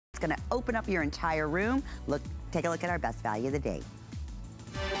gonna open up your entire room. Look, take a look at our best value of the day.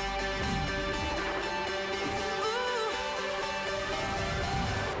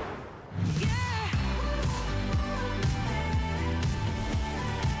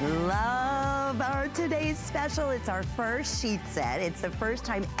 Love our today's special. It's our first sheet set. It's the first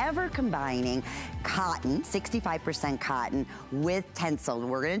time ever combining cotton, 65% cotton, with Tencel.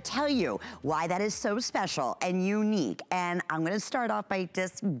 We're gonna tell you why that is so special and unique. And I'm gonna start off by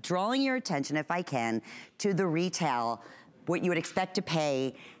just drawing your attention, if I can, to the retail, what you would expect to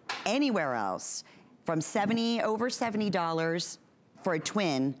pay anywhere else, from over $70 for a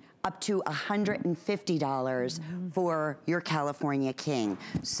twin, up to $150 for your California King.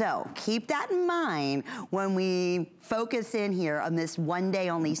 So keep that in mind when we focus in here on this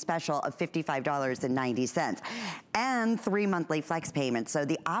one-day only special of $55.90 and 3 monthly flex payments. So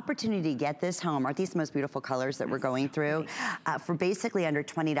the opportunity to get this home, aren't these the most beautiful colors that we're going through? For basically under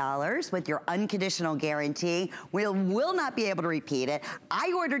 $20 with your unconditional guarantee. We will not be able to repeat it.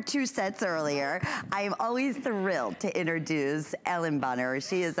 I ordered 2 sets earlier. I am always thrilled to introduce Ellen Bunner.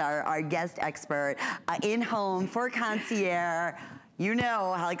 She is our guest expert in-home for Concierge. You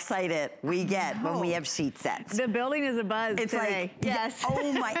know how excited we get when we have sheet sets. The building is abuzz today. Like, yes.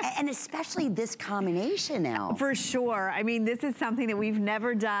 Oh my, and especially this combination now. For sure. I mean, this is something that we've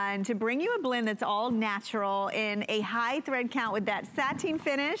never done, to bring you a blend that's all natural in a high thread count with that sateen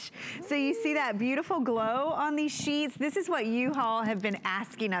finish. So you see that beautiful glow on these sheets. This is what you all have been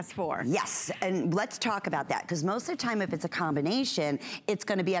asking us for. Yes, and let's talk about that, because most of the time if it's a combination, it's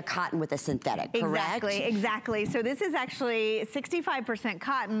gonna be a cotton with a synthetic, correct? Exactly. So this is actually 65%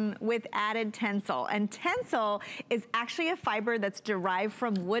 cotton with added Tencel. And Tencel is actually a fiber that's derived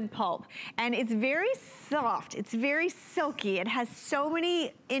from wood pulp. And it's very soft, it's very silky. It has so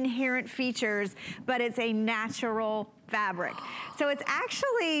many inherent features, but it's a natural fabric. So it's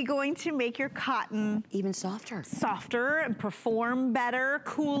actually going to make your cotton even softer. Softer, perform better,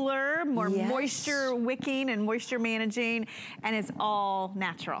 cooler, more moisture wicking and moisture managing, and it's all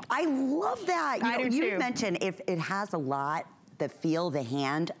natural. I love that. You mentioned if it has a lot, the feel, the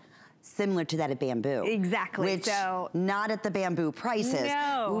hand, similar to that of bamboo. Exactly. Which, not at the bamboo prices.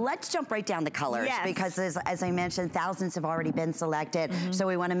 No. Let's jump right down the colors, because as I mentioned, thousands have already been selected. So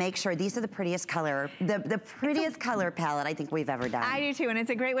we want to make sure these are the prettiest color, the prettiest color palette I think we've ever done. I do too, and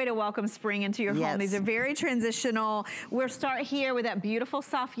it's a great way to welcome spring into your home. These are very transitional. We'll start here with that beautiful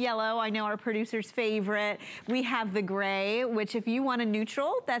soft yellow. I know our producer's favorite. We have the gray, which if you want a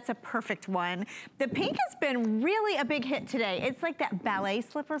neutral, that's a perfect one. The pink has been really a big hit today. It's like that ballet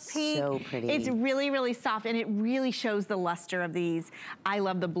slipper pink. So pretty. It's really, really soft, and it really shows the luster of these. I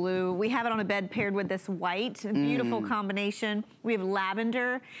love the blue. We have it on a bed paired with this white, beautiful combination. We have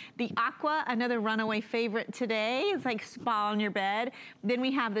lavender. The aqua, another runaway favorite today. It's like spa on your bed. Then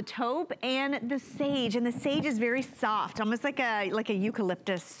we have the taupe and the sage, and the sage is very soft, almost like a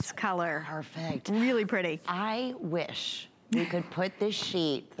eucalyptus color. Perfect. Really pretty. I wish you could put this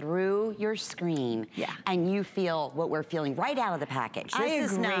sheet through your screen and you feel what we're feeling right out of the package.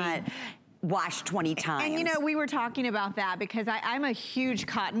 This is not washed 20 times. And you know, we were talking about that because I'm a huge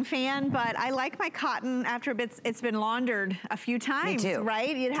cotton fan, but I like my cotton after it's been laundered a few times,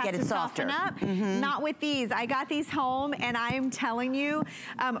 right? It has to soften up. Not with these. I got these home and I'm telling you,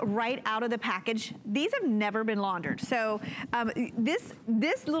 right out of the package, these have never been laundered. So this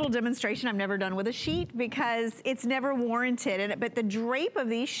little demonstration I've never done with a sheet because it's never warranted. But the drape of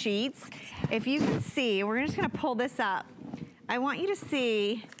these sheets, if you can see, we're just gonna pull this up. I want you to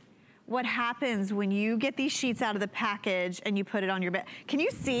see what happens when you get these sheets out of the package and you put it on your bed. Can you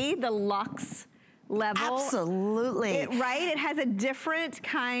see the luxe level? Absolutely. Right? It has a different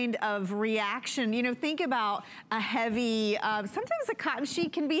kind of reaction. You know, think about a heavy, sometimes a cotton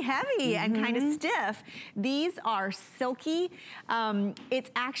sheet can be heavy and kind of stiff. These are silky.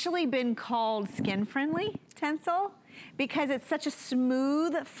 It's actually been called skin-friendly Tencel, because it's such a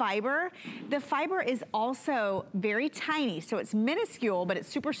smooth fiber. The fiber is also very tiny, so it's minuscule, but it's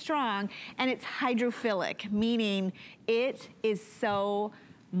super strong, and it's hydrophilic, meaning it is so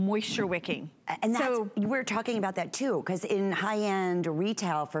moisture wicking. And that's, we're talking about that too, because in high-end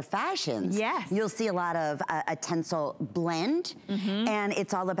retail for fashions, you'll see a lot of a Tencel blend, and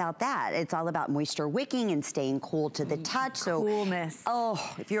it's all about that. It's all about moisture wicking and staying cool to the touch. Coolness. So,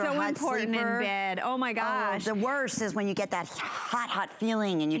 if you're a hot important sleeper, in bed. Oh my gosh. The worst is when you get that hot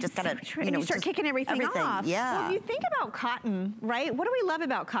feeling and you just gotta, you start kicking everything off. Yeah. Well, if you think about cotton, right? What do we love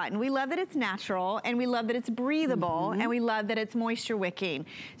about cotton? We love that it's natural, and we love that it's breathable, and we love that it's moisture wicking.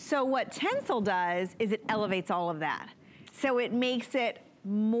 So what Tencel does is it elevates all of that. So it makes it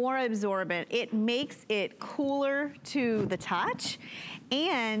more absorbent. It makes it cooler to the touch.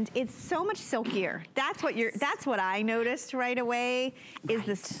 And it's so much silkier. That's what I noticed right away, is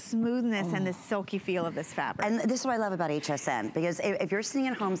the smoothness and the silky feel of this fabric. And this is what I love about HSN, because if you're sitting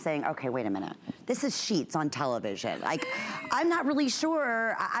at home saying, okay, wait a minute, this is sheets on television. Like, I'm not really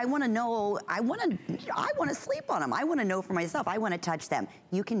sure. I want to know. I want to sleep on them. I want to know for myself. I want to touch them.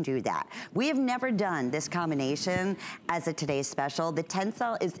 You can do that. We have never done this combination as a today's special. The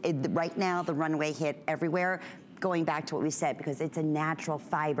Tencel is right now the runway hit everywhere. Going back to what we said, because it's a natural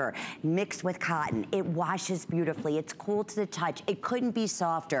fiber mixed with cotton. It washes beautifully. It's cool to the touch. It couldn't be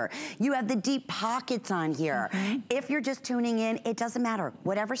softer. You have the deep pockets on here. If you're just tuning in, it doesn't matter.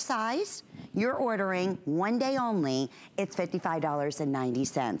 Whatever size you're ordering, one day only, it's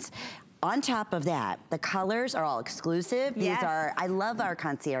 $55.90. On top of that, the colors are all exclusive. Yes. These are, I love our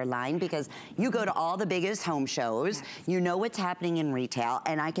Concierge line, because you go to all the biggest home shows, yes. You know what's happening in retail,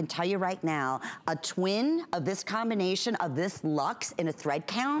 and I can tell you right now, a twin of this combination of this luxe in a thread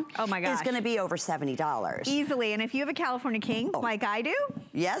count, oh my gosh, is gonna be over $70. Easily, and if you have a California King, like I do,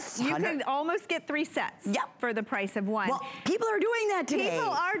 yes, you can almost get 3 sets for the price of one. Well, people are doing that today.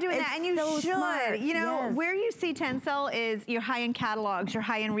 People are doing that, and you should. Smart. You know, where you see Tencel is your high-end catalogs, your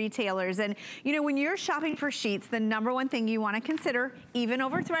high-end retailers. And you know, when you're shopping for sheets, the #1 thing you want to consider, even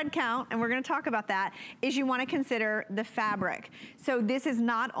over thread count, and we're going to talk about that, is you want to consider the fabric. So this is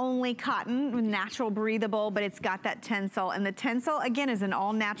not only cotton, natural breathable, but it's got that Tencel. And the Tencel, again, is an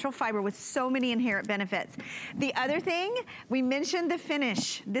all-natural fiber with so many inherent benefits. The other thing, we mentioned the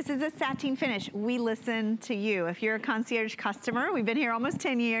finish. This is a sateen finish. We listen to you. If you're a Concierge customer, we've been here almost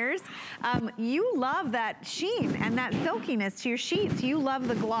 10 years, you love that sheen and that silkiness to your sheets. You love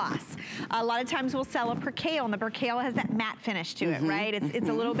the gloss. A lot of times we'll sell a percale, and the percale has that matte finish to it, right? It's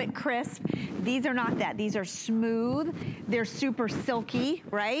a little bit crisp. These are not that. These are smooth. They're super silky,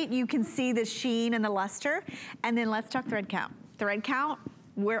 right? You can see the sheen and the luster. And then let's talk thread count. Thread count,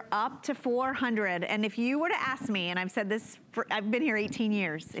 we're up to 400. And if you were to ask me, and I've said this, I've been here 18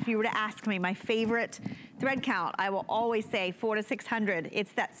 years. If you were to ask me my favorite thread count, I will always say 400 to 600.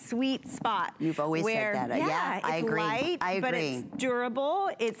 It's that sweet spot. You've always said that. Yeah, I agree. Light, I agree. But it's durable.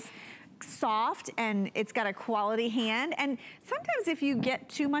 It's soft, and it's got a quality hand. And sometimes if you get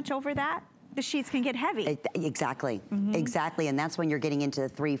too much over that, the sheets can get heavy. Exactly, exactly. And that's when you're getting into the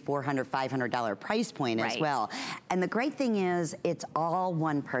 $300, $400, $500 price point as well. And the great thing is, it's all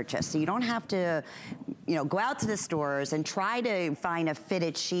one purchase. So you don't have to, you know, go out to the stores and try to find a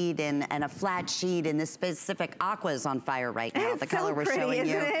fitted sheet and a flat sheet, and this specific aqua is on fire right now, the color we're showing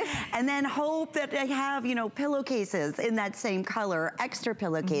you. And then hope that they have, you know, pillowcases in that same color, extra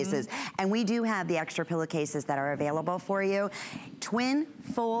pillowcases. And we do have the extra pillowcases that are available for you. Twin,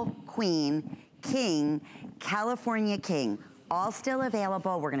 full, queen, king, California king, all still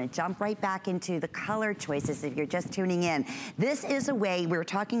available. We're gonna jump right back into the color choices if you're just tuning in. This is a way, we were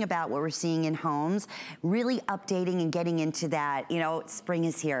talking about what we're seeing in homes, really updating and getting into that, you know, spring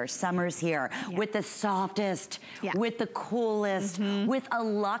is here, summer's here, with the softest, with the coolest, with a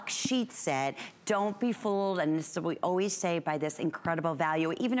luxe sheet set. Don't be fooled, and this is what we always say, by this incredible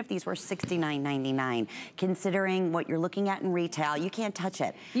value. Even if these were $69.99, considering what you're looking at in retail, you can't touch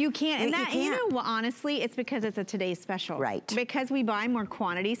it. You can't. And that, you know what, honestly, it's because it's a today's special. Right. Because we buy more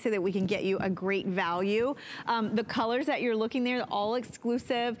quantity so that we can get you a great value. The colors that you're looking there, all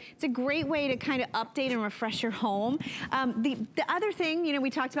exclusive. It's a great way to kind of update and refresh your home. The other thing, you know,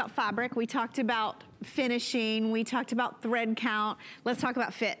 we talked about fabric, we talked about finishing, we talked about thread count. Let's talk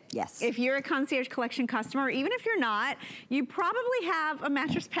about fit. Yes. If you're a Concierge Collection customer, or even if you're not, you probably have a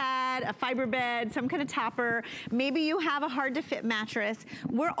mattress pad, a fiber bed, some kind of topper. Maybe you have a hard to fit mattress.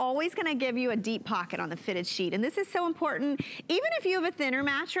 We're always gonna give you a deep pocket on the fitted sheet. And this is so important. Even if you have a thinner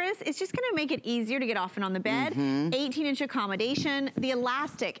mattress, it's just gonna make it easier to get off and on the bed. 18-inch accommodation. The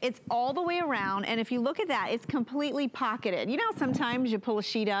elastic, it's all the way around. And if you look at that, it's completely pocketed. You know how sometimes you pull a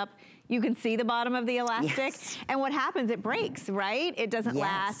sheet up, you can see the bottom of the elastic, and what happens, it breaks, right? It doesn't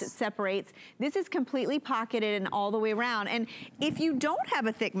last, it separates. This is completely pocketed and all the way around. And if you don't have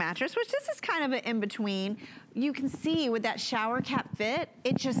a thick mattress, which this is kind of an in-between, you can see with that shower cap fit,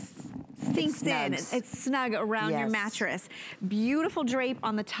 it just sinks in. It's snug around your mattress. Beautiful drape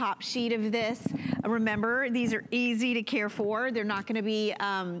on the top sheet of this. Remember, these are easy to care for. They're not gonna be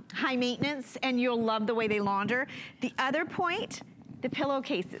high maintenance, and you'll love the way they launder. The other point, the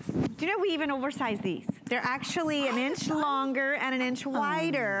pillowcases. Do you know we even oversize these? They're actually an inch longer and an inch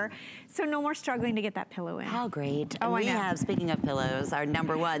wider. So no more struggling to get that pillow in. How great. Oh, and we have, speaking of pillows, our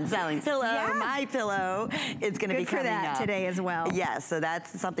 #1 selling pillow, My Pillow, is going to be coming up today as well. Yes, so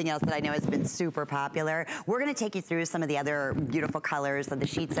that's something else that I know has been super popular. We're going to take you through some of the other beautiful colors of the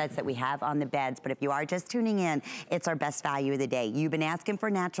sheet sets that we have on the beds, but if you are just tuning in, it's our best value of the day. You've been asking for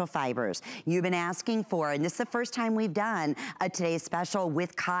natural fibers. You've been asking for, and this is the first time we've done a today's special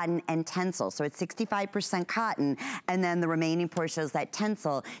with cotton and tencel. So it's 65% cotton, and then the remaining portion is that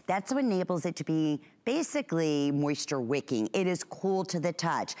tencel. That's what enables it to be basically moisture wicking. It is cool to the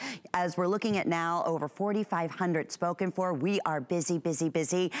touch. As we're looking at now, over 4,500 spoken for. We are busy, busy,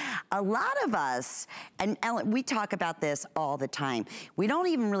 busy. A lot of us, and Ellen, we talk about this all the time. We don't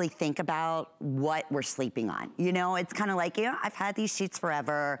even really think about what we're sleeping on. You know, it's kind of like, you know, I've had these sheets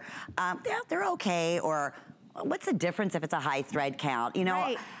forever. Yeah, they're okay. Or what's the difference if it's a high thread count? You know,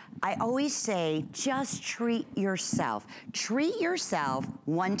 right. I always say, just treat yourself. Treat yourself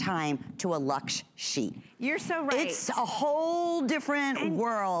one time to a luxe sheet. You're so right. It's a whole different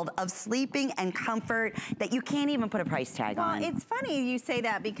world of sleeping and comfort that you can't even put a price tag on. Well, it's funny you say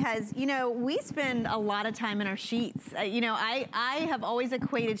that because, you know, we spend a lot of time in our sheets. You know, I have always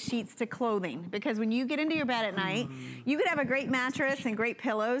equated sheets to clothing because when you get into your bed at night, you could have a great mattress and great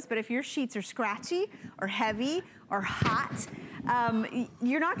pillows, but if your sheets are scratchy or heavy or hot,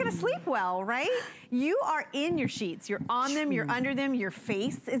 you're not gonna sleep well, right? You are in your sheets, you're on them, you're under them, your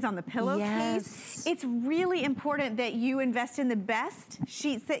face is on the pillowcase. Yes. It's really important that you invest in the best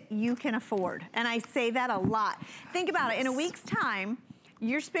sheets that you can afford. And I say that a lot. Think about it, in a week's time,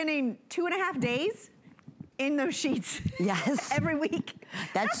 you're spending 2.5 days in those sheets. Yes. Every week.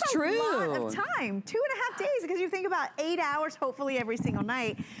 That's true. A lot of time, 2.5 days, because you think about 8 hours, hopefully every single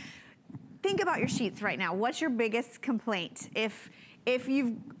night. Think about your sheets right now. What's your biggest complaint? If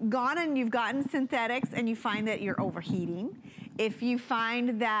you've gone and you've gotten synthetics and you find that you're overheating, if you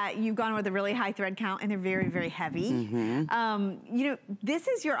find that you've gone with a really high thread count and they're very, very heavy, you know, this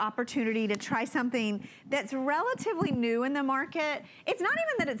is your opportunity to try something that's relatively new in the market. It's not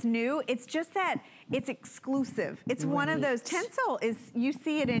even that it's new, it's just that it's exclusive. It's one of those, Tencel is, you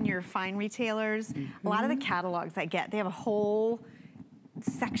see it in your fine retailers. A lot of the catalogs I get, they have a whole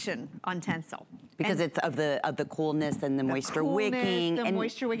section on Tencel. Because it's of the coolness and the moisture wicking. The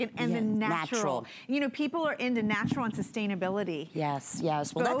moisture wicking and the natural. You know, people are into natural and sustainability. Yes,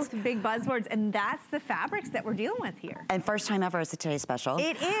 yes. Well, both big buzzwords, and that's the fabrics that we're dealing with here. And first time ever as a today's special.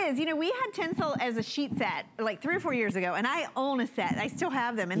 It is. You know, we had Tencel as a sheet set like 3 or 4 years ago, and I own a set. I still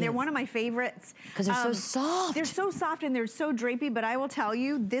have them, and they're one of my favorites. Because they're so soft. They're so soft and they're so drapey, but I will tell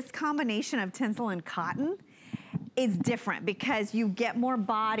you, this combination of Tencel and cotton is different because you get more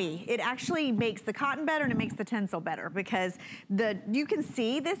body. It actually makes the cotton better and it makes the Tencel better because you can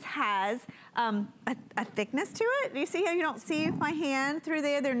see this has a thickness to it. Do you see how you don't see my hand through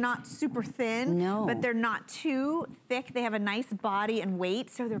there? They're not super thin, but they're not too thick. They have a nice body and weight,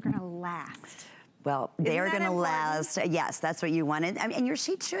 so they're gonna last. Well, they're going to last. Yes, that's what you wanted. I mean, and your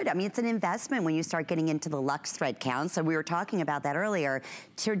sheet should. I mean, it's an investment when you start getting into the luxe thread count. So we were talking about that earlier.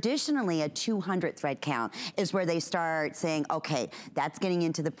 Traditionally, a 200 thread count is where they start saying, okay, that's getting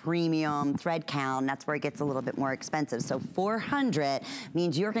into the premium thread count. And that's where it gets a little bit more expensive. So 400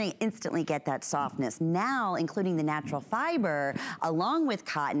 means you're going to instantly get that softness. Now, including the natural fiber, along with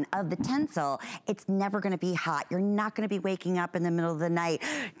cotton of the Tencel, it's never going to be hot. You're not going to be waking up in the middle of the night,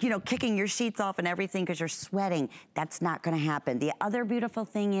 you know, kicking your sheets off and everything because you're sweating. That's not going to happen. The other beautiful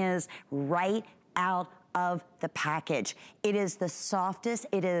thing is right out of the package. It is the softest,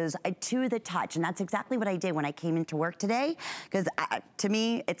 it is to the touch, and that's exactly what I did when I came into work today, because to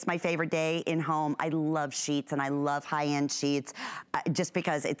me, it's my favorite day in home. I love sheets and I love high-end sheets just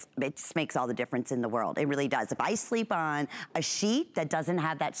because it just makes all the difference in the world. It really does. If I sleep on a sheet that doesn't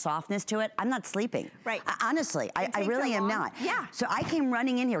have that softness to it, I'm not sleeping. Right. Honestly, I really am not. Yeah. So I came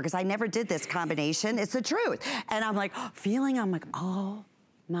running in here because I never did this combination. It's the truth. And I'm like, I'm like, oh,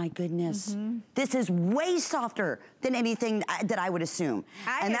 my goodness, this is way softer than anything that I would assume.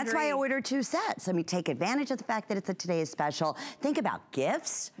 And that's why I ordered 2 sets. I mean, take advantage of the fact that it's a today's special. Think about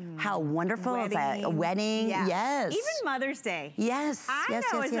gifts, how wonderful is that? A wedding, yes. Even Mother's Day. Yes, I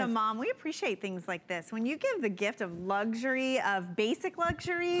know as a mom, we appreciate things like this. When you give the gift of luxury, of basic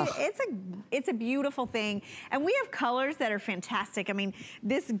luxury, it's a beautiful thing. And we have colors that are fantastic. I mean,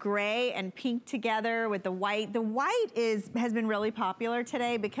 this gray and pink together with the white. The white has been really popular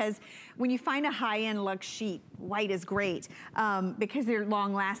today because when you find a high-end luxe sheet, white is great because they're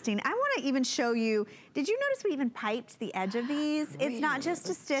long-lasting. I want to even show you, did you notice we even piped the edge of these? Really? It's not just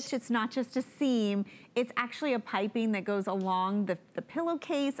a stitch, it's not just a seam, it's actually a piping that goes along the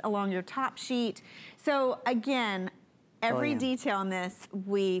pillowcase, along your top sheet. So again, Every detail on this,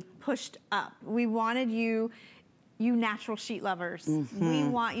 we pushed up. We wanted you natural sheet lovers. We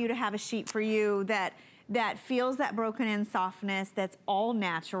want you to have a sheet for you that feels that broken in softness, that's all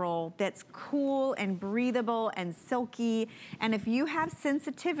natural, that's cool and breathable and silky. And if you have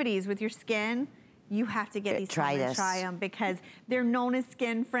sensitivities with your skin, you have to get these home and try them because they're known as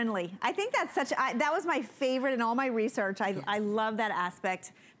skin friendly. I think that's that was my favorite in all my research. I love that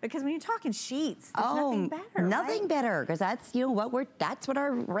aspect because when you're talking sheets, there's nothing better. Nothing better, because that's that's what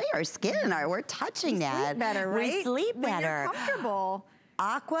our skin are. We're touching that. We sleep better, right? We sleep better. When you're comfortable.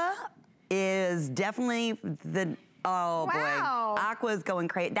 Aqua is definitely the boy, Aqua is going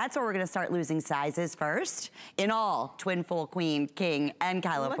crazy. That's where we're gonna start losing sizes first. In all, twin, full, queen, king, and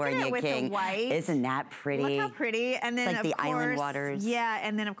California Look at it king. with the white. Isn't that pretty? Look how pretty. And then it's like of the course, island waters. Yeah,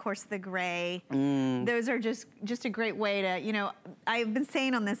 and then of course the gray. Those are just a great way to, I've been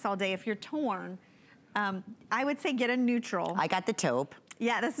saying on this all day, if you're torn, I would say get a neutral. I got the taupe.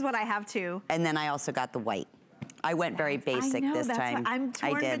 Yeah, this is what I have too. And then I also got the white. I went very basic this time. I'm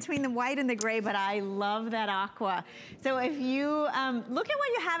torn between the white and the gray, but I love that aqua. So if you look at what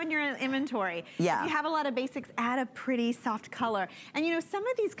you have in your inventory. Yeah. If you have a lot of basics, add a pretty soft color. And some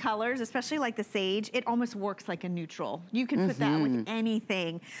of these colors, especially like the sage, it almost works like a neutral. You can put that with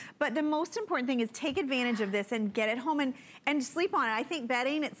anything. But the most important thing is take advantage of this and get it home and sleep on it. I think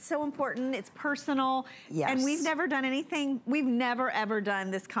bedding, it's so important. It's personal. Yes. And we've never done anything. We've never ever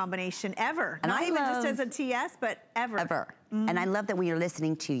done this combination ever. And not even just as a TS, but ever. And I love that when you're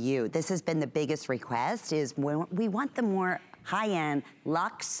listening to you, this has been the biggest request, is we want the more high-end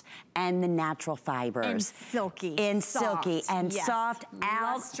luxe and the natural fibers. And silky. And silky and soft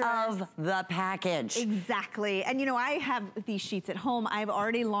out of the package. Exactly. And I have these sheets at home. I've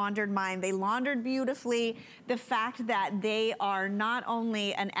already laundered mine. They laundered beautifully. The fact that they are not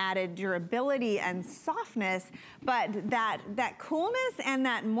only an added durability and softness, but that coolness and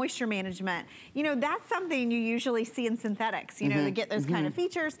that moisture management, that's something you usually see in synthetics, to get those kind of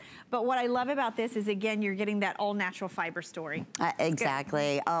features. But what I love about this is, again, you're getting that all natural fiber story.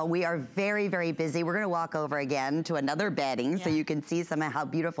 Exactly. We are very, very busy. We're going to walk over again to another bedding so you can see some of how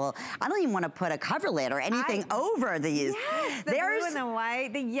beautiful. I don't even want to put a coverlet or anything over these. Yes, the blue and the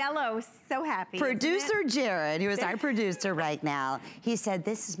white, the yellow, so happy. Producer Jared, who is our producer right now, he said,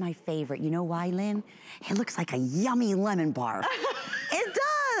 this is my favorite. You know why, Lynn? It looks like a yummy lemon bar. It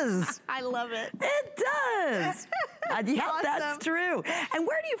does. I love it. It does. Yeah, awesome. That's true. And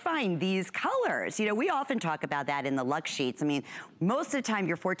where do you find these colors? We often talk about that in the Luxe sheets. I mean, most of the time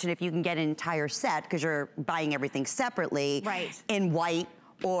you're fortunate if you can get an entire set because you're buying everything separately in white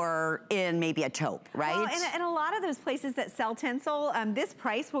or in maybe a taupe, right? Well, and a lot of those places that sell tinsel, this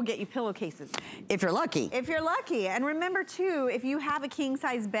price will get you pillowcases. If you're lucky. If you're lucky. And remember too, if you have a king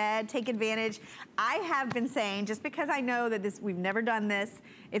size bed, take advantage. I have been saying, just because I know that we've never done this,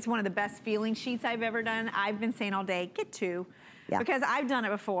 it's one of the best feeling sheets I've ever done. I've been saying all day, get two. Because I've done it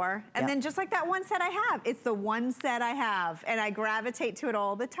before. And then just like that one set I have, it's the one set I have. And I gravitate to it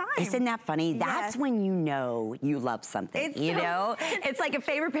all the time. Isn't that funny? That's when you know you love something, It's like a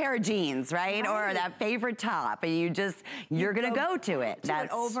favorite pair of jeans, right? Or that favorite top. And you're going to go to it. That's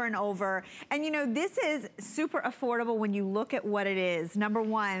it over and over. And this is super affordable when you look at what it is. Number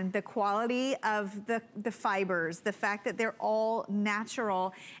one, the quality of the fibers, the fact that they're all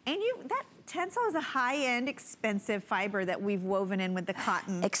natural. And that Tencel is a high-end, expensive fiber that we've woven in with the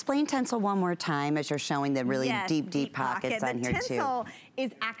cotton. Explain Tencel one more time as you're showing the really deep pockets on here too. Tencel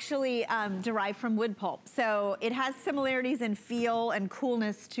is actually derived from wood pulp. So it has similarities in feel and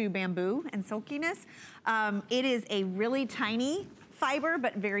coolness to bamboo and silkiness. It is a really tiny fiber,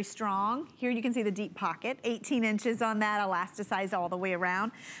 but very strong. Here you can see the deep pocket, 18 inches on that, elasticized all the way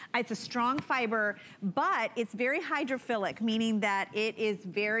around. It's a strong fiber, but it's very hydrophilic, meaning that it is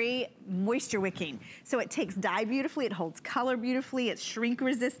very moisture wicking. So it takes dye beautifully, it holds color beautifully, it's shrink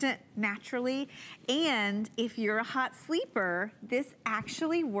resistant naturally. And if you're a hot sleeper, this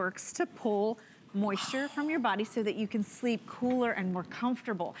actually works to pull moisture from your body so that you can sleep cooler and more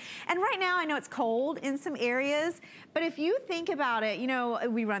comfortable. And right now, I know it's cold in some areas, but if you think about it,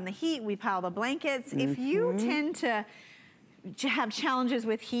 we run the heat, we pile the blankets. If you tend to have challenges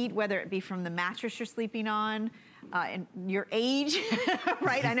with heat, whether it be from the mattress you're sleeping on, and your age,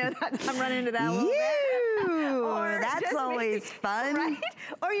 right? I know that I'm running into that a little bit. Or that's always fun. Right?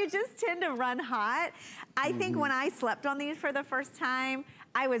 Or you just tend to run hot. I think when I slept on these for the first time,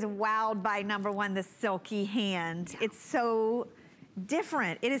 I was wowed by, number one, the silky hand. It's so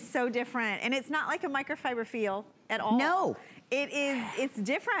different. It is so different. And it's not like a microfiber feel at all. No. It's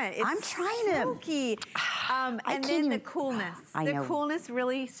different. It's I'm trying silky. And then the coolness. The coolness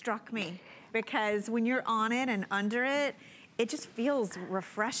really struck me. because when you're on it and under it, it just feels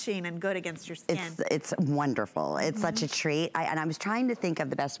refreshing and good against your skin. It's wonderful. It's such a treat. And I was trying to think of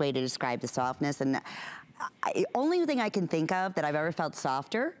the best way to describe the softness, and the only thing I can think of that I've ever felt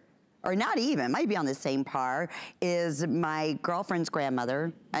softer, or not even, might be on the same par, is my girlfriend's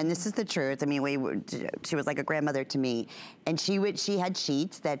grandmother, and this is the truth. I mean, she was like a grandmother to me, and she had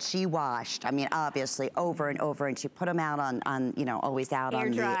sheets that she washed. I mean, obviously over and over, and she put them out on you know, always out on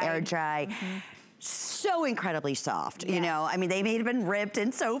the air dry. So incredibly soft, you know. I mean, they may have been ripped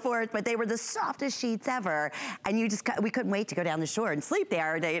and so forth, but they were the softest sheets ever. And we couldn't wait to go down the shore and sleep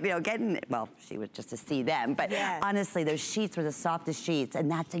there. They, you know, well, she was just to see them, but honestly, those sheets were the softest sheets, and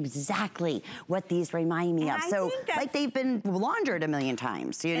that's exactly what these remind me of. So, like they've been laundered a million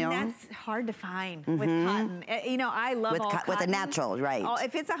times, you know. And that's hard to find with cotton. You know, I love all cotton. With a natural, right.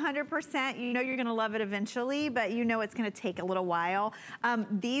 If it's 100%, you know you're gonna love it eventually, but you know it's gonna take a little while.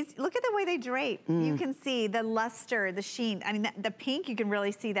 These, look at the way they drape. You can see the luster, the sheen. I mean, the pink, you can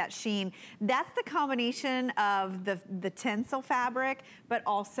really see that sheen. That's the combination of the tencel fabric, but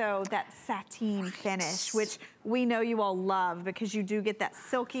also that sateen finish, which we know you all love because you do get that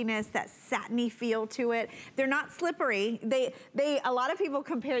silkiness, that satiny feel to it. They're not slippery. A lot of people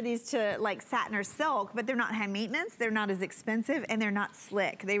compare these to like satin or silk, but they're not high maintenance, they're not as expensive, and they're not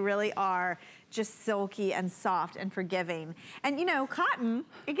slick. They really are just silky and soft and forgiving. And you know, cotton,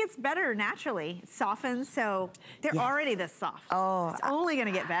 it gets better naturally. It softens, so they're already this soft. Oh, it's only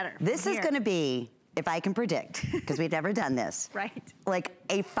gonna get better. This is gonna be, if I can predict, because we've never done this, like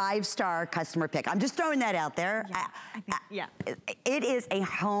a 5-star customer pick. I'm just throwing that out there. It is a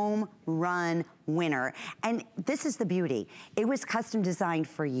home run winner. And this is the beauty. It was custom designed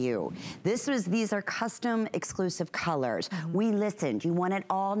for you. These are custom exclusive colors. We listened. You want it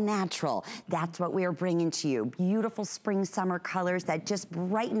all natural. That's what we are bringing to you. Beautiful spring, summer colors that just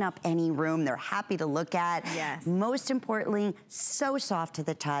brighten up any room. They're happy to look at. Most importantly, so soft to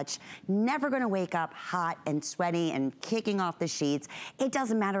the touch. Never gonna wake up hot and sweaty and kicking off the sheets. It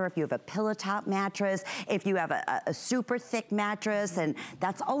doesn't matter if you have a pillow top mattress, if you have a super thick mattress, and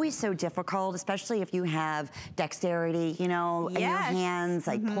that's always so difficult, especially if you have dexterity, you know, in your hands,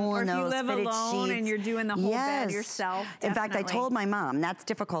 like pulling those fitted sheets. Or if you live alone and you're doing the whole bed yourself. In fact, I told my mom that's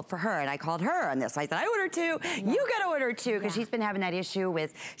difficult for her, and I called her on this. I said, I ordered 2. You gotta order 2, because she's been having that issue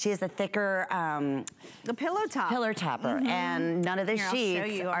with, she has a thicker the pillow topper, and none of the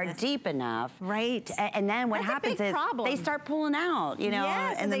sheets are deep enough. And then what happens is they start pulling out, you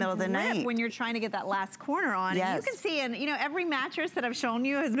know, in the middle of the night. When you're trying to get that last corner on. And you can see, and you know, every mattress that I've shown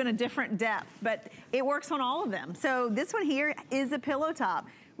you has been a different depth, but it works on all of them. So this one here is a pillow top.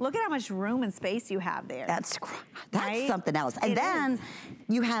 Look at how much room and space you have there. That's something else. And then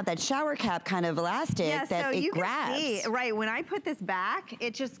you have that shower cap kind of elastic that it grabs. Can see, when I put this back,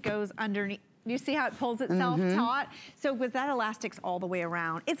 it just goes underneath. You see how it pulls itself taut? So with that elastic's all the way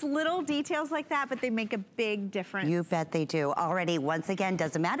around. It's little details like that, but they make a big difference. You bet they do. Already, once again,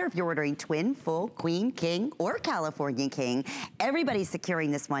 doesn't matter if you're ordering twin, full, queen, king, or California king, everybody's securing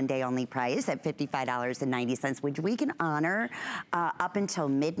this one-day only price at $55.90, which we can honor up until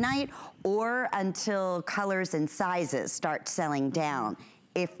midnight or until colors and sizes start selling down.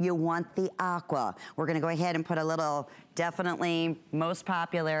 If you want the aqua, we're gonna go ahead and put a little, definitely most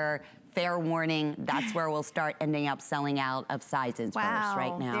popular, fair warning, that's where we'll start ending up selling out of sizes first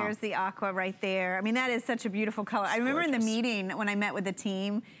right now. There's the aqua right there. I mean, that is such a beautiful color. I remember in the meeting when I met with the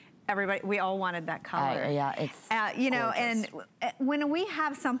team, we all wanted that color. It's you know, and when we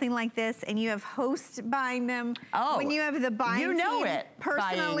have something like this and you have hosts buying them, when you have the buying team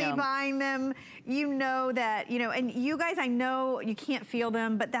personally buying them, you know that, you know, and you guys, I know you can't feel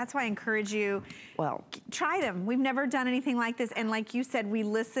them, but that's why I encourage you, try them. We've never done anything like this. And like you said, we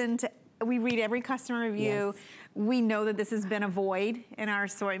read every customer review. We know that this has been a void in our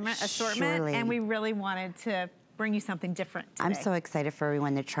assortment, and we really wanted to bring you something different today. I'm so excited for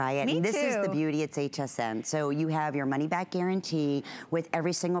everyone to try it. Me and this too. is the beauty, it's HSN. So you have your money back guarantee with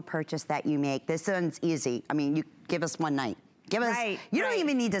every single purchase that you make. This one's easy. I mean, you give us one night. Give us, you don't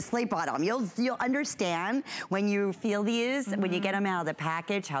even need to sleep on them. You'll understand when you feel these, when you get them out of the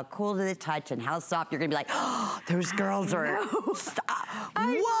package, how cool to the touch and how soft. You're gonna be like, oh, those girls are,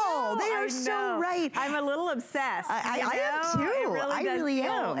 whoa, they are so right. I'm a little obsessed. I am too. I really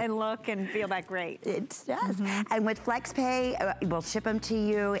am. And look and feel that great. It does. And with FlexPay, we'll ship them to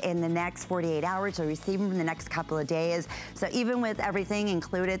you in the next 48 hours or receive them in the next couple of days. So even with everything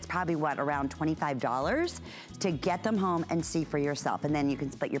included, it's probably what, around $25 to get them home and see for yourself. And then you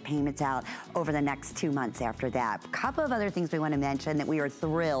can split your payments out over the next 2 months after that. A couple of other things we want to mention that we are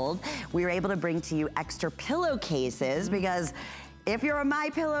thrilled. We were able to bring to you extra pillowcases because If you're a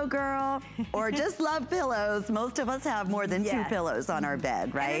MyPillow girl or just love pillows, most of us have more than 2 pillows on our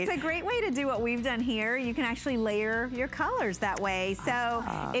bed, right? And it's a great way to do what we've done here. You can actually layer your colors that way. So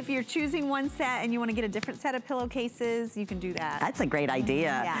if you're choosing one set and you want to get a different set of pillowcases, you can do that. That's a great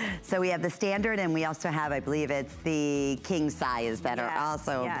idea. So we have the standard, and we also have, I believe it's the king size that are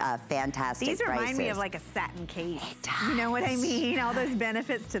also fantastic These remind prices. me of like a satin case. You know what I mean? All those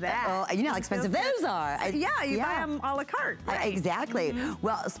benefits to that. Oh, you know how expensive those are. You buy them a la carte. Right? Exactly.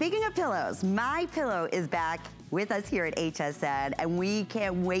 Well, speaking of pillows, MyPillow is back with us here at HSN, and we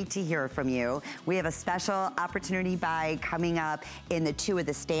can't wait to hear from you. We have a special opportunity buy coming up in the 2 of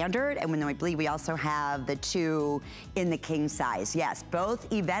the standard, and then I believe we also have the 2 in the king size. Yes, both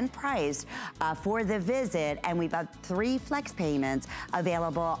event priced for the visit, and we've got 3 flex payments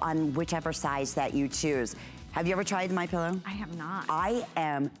available on whichever size that you choose. Have you ever tried the MyPillow? I have not. I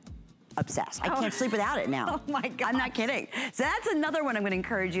am obsessed. I can't sleep without it now. Oh my God. I'm not kidding. So that's another one I'm going to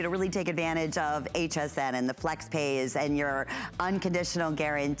encourage you to really take advantage of HSN and the flex pays and your unconditional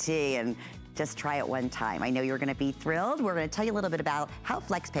guarantee, and just try it one time. I know you're going to be thrilled. We're going to tell you a little bit about how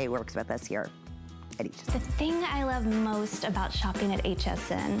FlexPay works with us here at HSN. The thing I love most about shopping at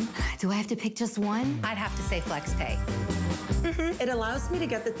HSN. Do I have to pick just one? I'd have to say FlexPay. It allows me to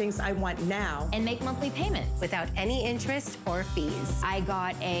get the things I want now And make monthly payments. Without any interest or fees. I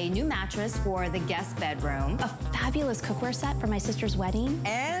got a new mattress for the guest bedroom, a fabulous cookware set for my sister's wedding,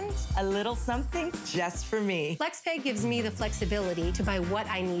 and a little something just for me. FlexPay gives me the flexibility to buy what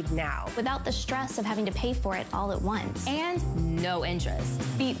I need now. without the stress of having to pay for it all at once. And no interest.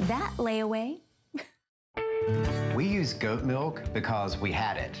 Beat that layaway. We use goat milk because we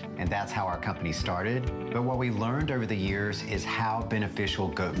had it, and that's how our company started. But what we learned over the years is how beneficial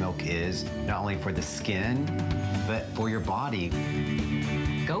goat milk is, not only for the skin, but for your body.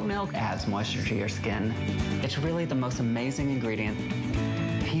 Goat milk adds moisture to your skin. It's really the most amazing ingredient.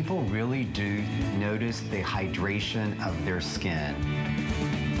 People really do notice the hydration of their skin.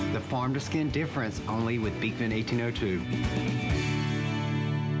 The farm-to-skin difference only with Beekman 1802.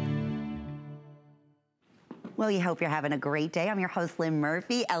 Well, we hope you're having a great day. I'm your host, Lynn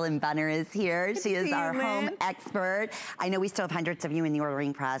Murphy. Ellen Bunner is here. She is our home expert. I know we still have hundreds of you in the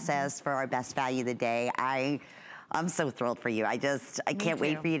ordering process for our best value of the day. I'm so thrilled for you. I can't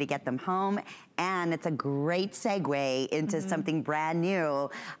wait for you to get them home. And it's a great segue into something brand new,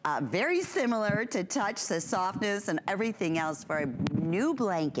 very similar to touch, the softness and everything else, for a new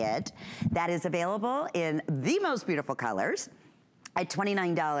blanket that is available in the most beautiful colors at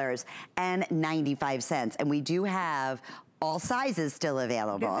 $29.95. And we do have all sizes still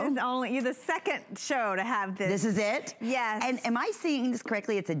available. This is only the second show to have this. This is it? Yes. And am I seeing this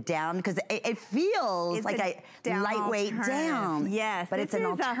correctly? It's a down, because it feels like a lightweight down. Yes. But it's an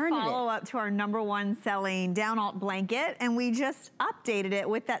alternative. This is a follow-up to our #1 selling down alt blanket, and we just updated it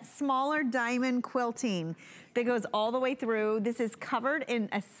with that smaller diamond quilting that goes all the way through. This is covered in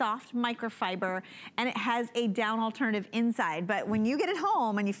a soft microfiber, and it has a down alternative inside. But when you get it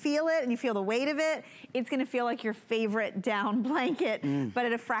home and you feel it and you feel the weight of it, it's gonna feel like your favorite down blanket, but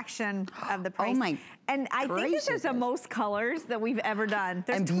at a fraction of the price. Oh my And I think this is the most colors that we've ever done.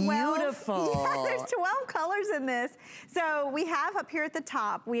 There's 12, beautiful. Yeah, there's 12 colors in this. So we have up here at the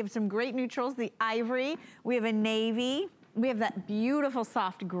top, we have some great neutrals, the ivory, we have a navy, we have that beautiful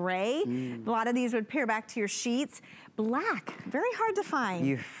soft gray. A lot of these would pair back to your sheets. Black, very hard to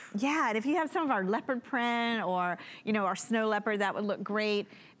find. Yeah, and if you have some of our leopard print or, you know, our snow leopard, that would look great.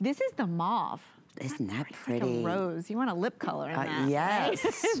 This is the mauve. Isn't that It's pretty? like a rose. You want a lip color in that. Yes.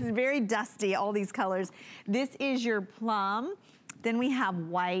 Right? It's very dusty, all these colors. This is your plum. Then we have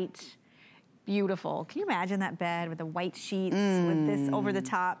white. Beautiful. Can you imagine that bed with the white sheets with this over the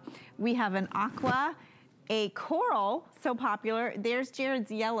top? We have an aqua, a coral, so popular. There's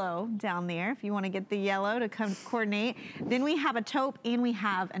Jared's yellow down there, if you want to get the yellow to come coordinate. Then we have a taupe, and we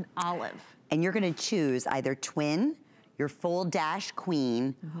have an olive. And you're gonna choose either twin, your full dash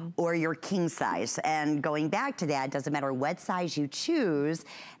queen, or your king size. And going back to that, doesn't matter what size you choose,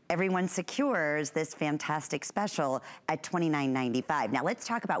 everyone secures this fantastic special at $29.95. Now let's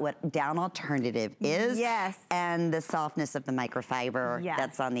talk about what down alternative is. Yes. And the softness of the microfiber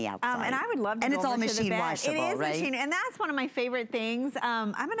that's on the outside. And I would love to and go it's all over to the machine bed. washable, It is right? machine, and that's one of my favorite things.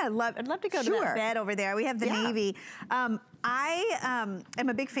 I'd love to go to that bed over there. We have the navy. I am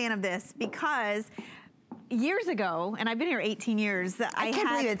a big fan of this because years ago, and I've been here 18 years. I can't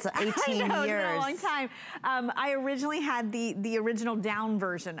believe it's 18 I know, years. It's been a long time. I originally had the original down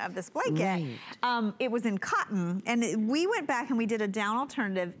version of this blanket. Right. It was in cotton, and we went back and we did a down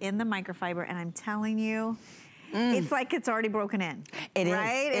alternative in the microfiber, and I'm telling you, it's like it's already broken in. It is.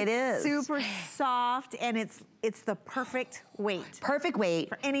 Right? It it's is. super soft, and it's it's the perfect weight. Perfect weight.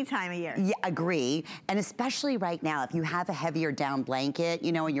 For any time of year. Yeah, agree. And especially right now, if you have a heavier down blanket,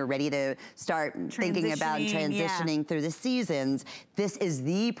 you know, and you're ready to start thinking about transitioning through the seasons, this is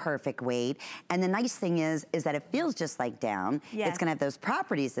the perfect weight. And the nice thing is that it feels just like down. Yes. It's gonna have those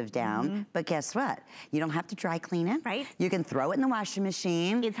properties of down, but guess what? You don't have to dry clean it. Right. You can throw it in the washing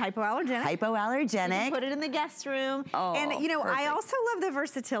machine. It's hypoallergenic. Hypoallergenic. You can put it in the guest room. Oh, and you know, perfect. I also love the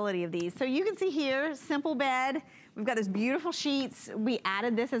versatility of these. So you can see here, simple bed. We've got this beautiful sheets. We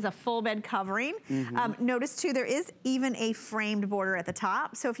added this as a full bed covering. Notice too, there is even a framed border at the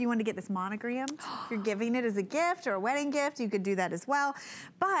top. So if you want to get this monogrammed, if you're giving it as a gift or a wedding gift, you could do that as well.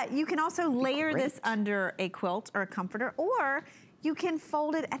 But you can also layer this under a quilt or a comforter, or you can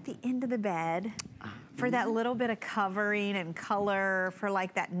fold it at the end of the bed for that little bit of covering and color for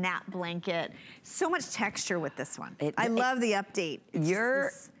like that nap blanket. So much texture with this one. I love the update.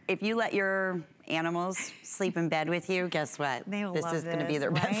 If you let your animals sleep in bed with you, guess what? They will this love is going to be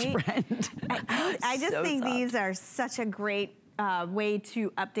their best friend. I just think these are such a great way to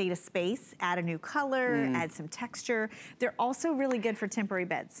update a space, add a new color, add some texture. They're also really good for temporary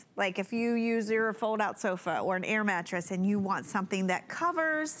beds. Like if you use your fold-out sofa or an air mattress and you want something that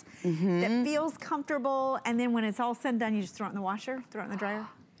covers, that feels comfortable, and then when it's all said and done, you just throw it in the washer, throw it in the dryer.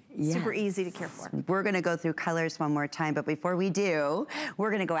 Yes. Super easy to care for. We're gonna go through colors one more time, but before we do, we're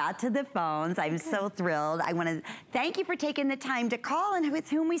gonna go out to the phones. I'm so thrilled. I wanna thank you for taking the time to call, and with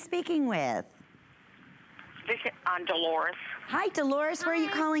whom are we speaking with? I'm Dolores. Hi, Dolores. Where are you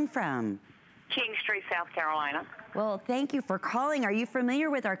calling from? King Street, South Carolina. Well, thank you for calling. Are you familiar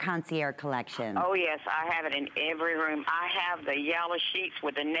with our Concierge collection? Oh, yes. I have it in every room. I have the yellow sheets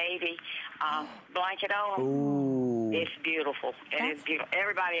with the navy blanket on them. Ooh. It's beautiful. It is beautiful.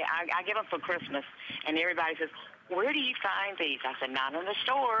 Everybody, I get them for Christmas, and everybody says, where do you find these? I said, not in the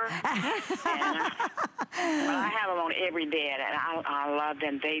store. But I have them on every bed, and I love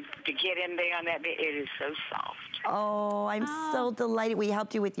them. To get in there on that bed, it is so soft. Oh, I'm so delighted we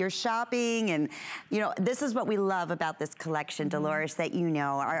helped you with your shopping. And, you know, this is what we love about this collection, Dolores, that you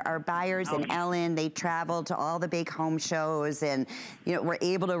know. Our buyers in Ellen, they travel to all the big home shows, and, you know, we're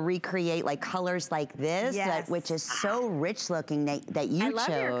able to recreate, like, colors like this, which is so rich looking that you chose. I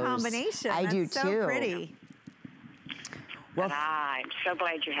love your combination. I do so too. Pretty. Well, I'm so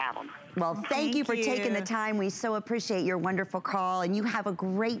glad you have them. Well, thank you for taking the time. We so appreciate your wonderful call, and you have a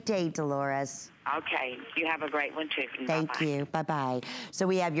great day, Dolores. Okay, you have a great one too. Thank you. Bye-bye. So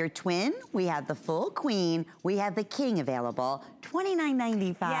we have your twin, we have the full queen, we have the king available,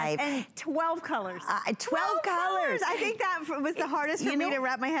 $29.95. Yes, and 12 colors. 12 colors. I think that was the hardest for me to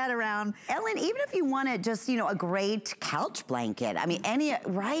wrap my head around. Ellen, even if you wanted just, you know, a great couch blanket, I mean,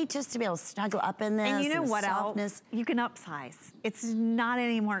 just to be able to snuggle up in this. And you know what else? You can upsize. It's not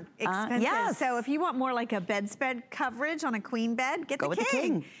any more expensive. Yes. So if you want more like a bedspread coverage on a queen bed, get the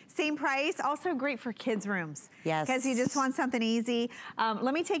king. Same price, also great for kids' rooms. Yes. Because you just want something easy.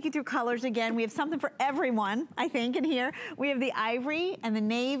 Let me take you through colors again. We have something for everyone, I think, in here. We have the ivory and the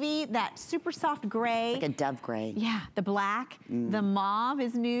navy, that super soft gray. Like a dove gray. Yeah, the black. The mauve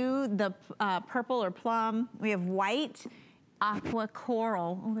is new, the purple or plum. We have white, aqua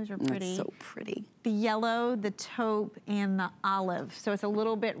coral. Oh, those are pretty. That's so pretty. The yellow, the taupe, and the olive. So it's a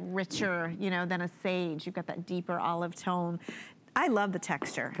little bit richer, you know, than a sage. You've got that deeper olive tone. I love the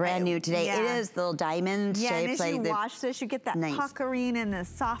texture. Brand new today. It is the little diamond shapes. And as you wash this, you get that puckering and the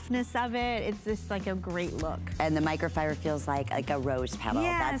softness of it. It's just like a great look. And the microfiber feels like a rose petal.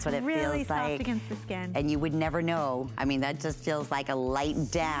 That's what it really feels like. soft against the skin. And you would never know. I mean, that just feels like a light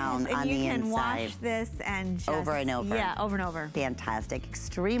down on the inside. And you can wash this and just over and over. Yeah, over and over. Fantastic.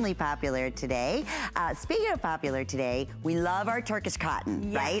 Extremely popular today. Speaking of popular today, we love our Turkish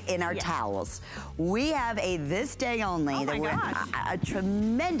cotton, right? In our towels. We have a this day only. Oh my gosh. A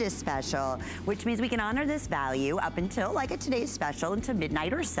tremendous special, which means we can honor this value up until, like a today's special, until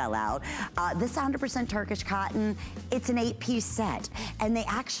midnight or sellout. This 100% Turkish cotton, it's an 8-piece set. And they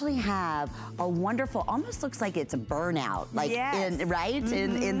actually have a wonderful, almost looks like it's a burnout, like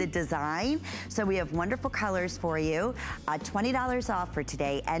in the design. So we have wonderful colors for you. $20 off for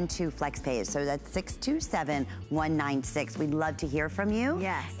today and 2 flex pays. So that's 627-196. We'd love to hear from you.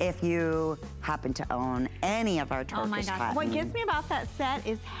 Yes. If you happen to own any of our Turkish cotton. What gets me about that set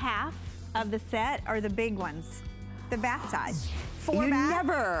is half of the set are the big ones, the bath size. 4 bath.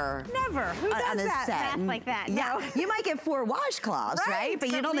 Never. Who does that bath like that? Yeah, no. You might get 4 washcloths, right?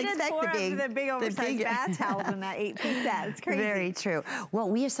 But you don't expect the big oversized bath towels in that 8-piece set. It's crazy. Very true. Well,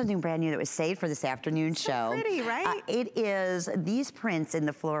 we have something brand new that was saved for this afternoon show. Pretty, right? It is these prints in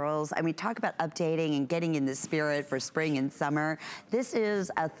the florals. I mean, talk about updating and getting in the spirit for spring and summer. This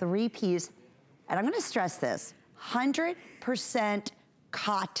is a 3-piece. and I'm gonna stress this, 100%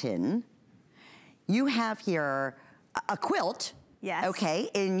 cotton. You have here a quilt. Yes.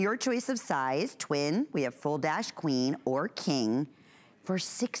 Okay, in your choice of size, twin, we have full dash queen or king for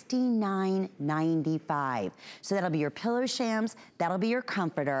 $69.95. So that'll be your pillow shams, that'll be your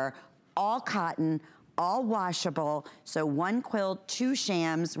comforter, all cotton, all washable. So one quilt, 2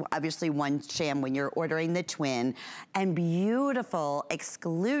 shams, obviously 1 sham when you're ordering the twin, and beautiful,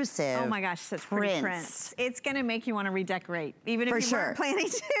 exclusive oh my gosh, such pretty prints. It's gonna make you wanna redecorate, even if you weren't planning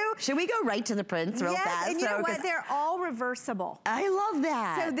to. Should we go right to the prints real fast? And you know what, they're all reversible. I love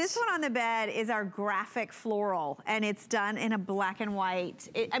that. So this one on the bed is our graphic floral, and it's done in a black and white.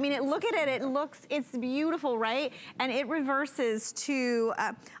 I mean, look at it, it's beautiful, right? And it reverses to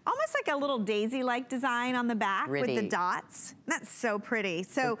almost like a little daisy-like design on the back with the dots. That's so pretty.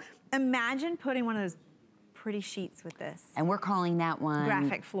 So imagine putting one of those pretty sheets with this. And we're calling that one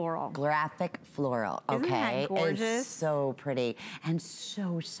graphic floral. Graphic floral. Okay. Isn't that gorgeous? It's so pretty and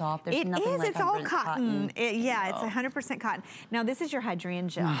so soft. There's it nothing is. like it's all cotton. Yeah, it's 100% cotton. Now this is your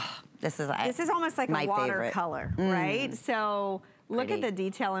hydrangea. This is almost like a watercolor, right? So look at the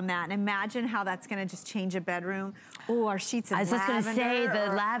detail in that, and imagine how that's going to just change a bedroom. Oh, our sheets of lavender. I was just going to say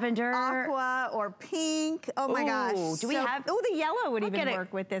the lavender, aqua or pink. Oh my gosh! Do we have? Oh, the yellow would even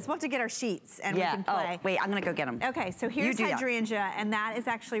work with this. We'll have to get our sheets and we can play. Oh, wait, I'm going to go get them. Okay, so here's hydrangea, and that is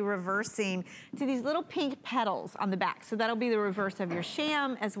actually reversing to these little pink petals on the back. So that'll be the reverse of your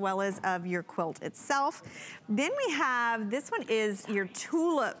sham as well as of your quilt itself. Then we have this one is your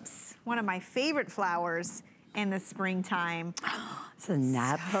tulips, one of my favorite flowers in the springtime. Isn't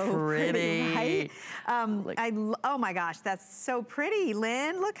that pretty? Right? Oh my gosh, that's so pretty,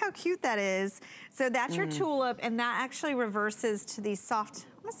 Lynn. Look how cute that is. So that's your tulip, and that actually reverses to these soft,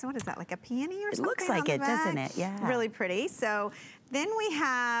 what is that, like a peony or something? It looks like it, doesn't it? Yeah. Really pretty. So then we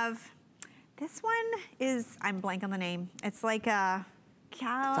have, this one is, I'm blank on the name. It's like a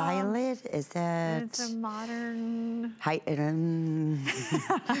violet? Is that? It's a modern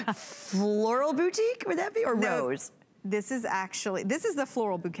floral boutique? Would that be, or rose? This is the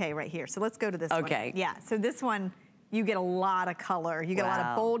floral bouquet right here. So let's go to this one. Okay. Yeah. So this one, you get a lot of color. You get a lot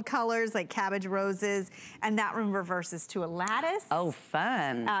of bold colors like cabbage roses, and that one reverses to a lattice. Oh,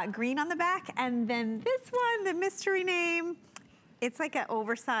 fun. Green on the back, and then this one, the mystery name. It's like an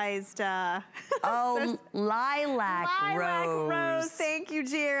oversized, lilac rose. Lilac rose, thank you,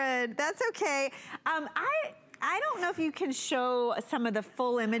 Jared. That's okay. I don't know if you can show some of the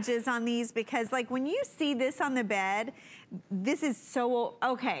full images on these, because like when you see this on the bed, this is so,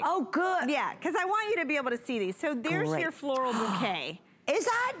 okay. Oh, good. Yeah, because I want you to be able to see these. So there's your floral bouquet. Is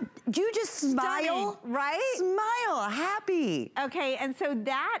that, do you just smile? Stunning, right? Smile, happy. Okay, and so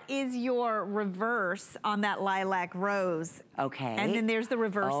that is your reverse on that lilac rose. Okay. And then there's the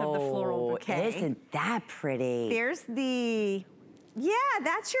reverse of the floral bouquet. Isn't that pretty? There's the,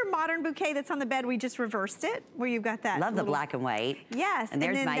 that's your modern bouquet that's on the bed. We just reversed it, where you've got that. Love the black and white. Yes, and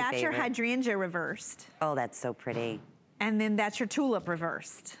there's then my that's favorite. Your hydrangea reversed. Oh, that's so pretty. And then that's your tulip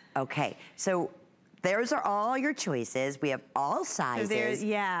reversed. Okay, so those are all your choices. We have all sizes.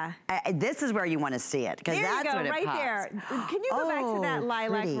 So this is where you want to see it, because that's when it pops. Right there. Can you go back to that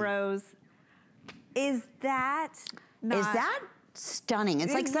lilac rose? Is that not... Is that stunning?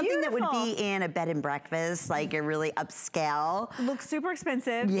 It's like something that would be in a bed and breakfast, like a really upscale. Looks super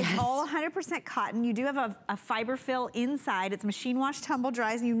expensive. Yes. It's all 100% cotton. You do have a fiber fill inside. It's machine wash, tumble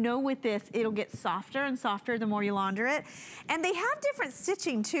dries, and you know with this, it'll get softer and softer the more you launder it. And they have different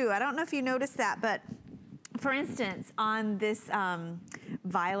stitching too. I don't know if you noticed that, but for instance, on this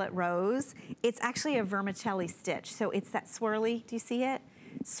violet rose, it's actually a vermicelli stitch. So it's that swirly, do you see it?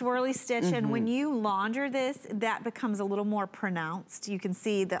 Swirly stitch, and when you launder this, that becomes a little more pronounced. You can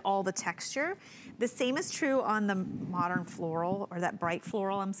see all the texture. The same is true on the modern floral, or that bright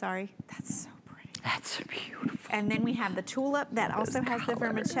floral, I'm sorry. That's so pretty. That's beautiful. And then we have the tulip that also has the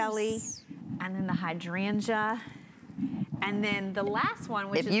vermicelli, and then the hydrangea. And then the last one,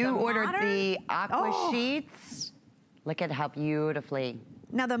 which is the modern. If you ordered the aqua sheets, look at how beautifully.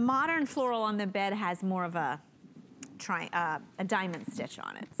 Now the modern floral on the bed has more of a diamond stitch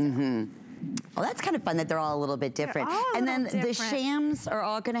on it. So. Well, that's kind of fun that they're all a little bit different. And then the shams are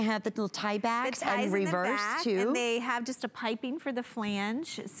all going to have the little tie backs and reverse too. And they have just a piping for the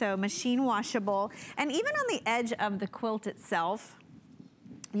flange, so machine washable. And even on the edge of the quilt itself,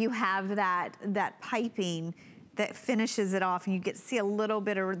 you have that piping that finishes it off, and you get to see a little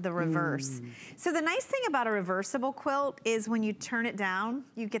bit of the reverse. So the nice thing about a reversible quilt is when you turn it down,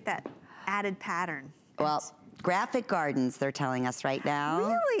 you get that added pattern. Well, Graphic Gardens, they're telling us right now.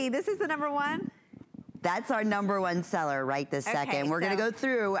 Really? This is the #1? That's our #1 seller right this second. We're going to go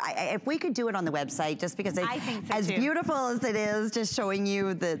through, if we could do it on the website, just because I think so as too. Beautiful as it is, just showing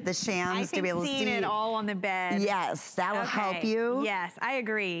you the shams to be able to see. seeing it all on the bed. Yes, that will help you. Yes, I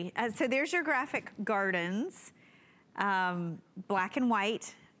agree. So there's your graphic gardens, black and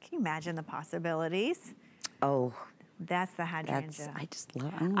white. Can you imagine the possibilities? Oh. That's the hydrangea. I just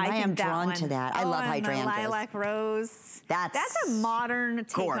love it. I am drawn to that. I love hydrangeas. The lilac rose. That's a modern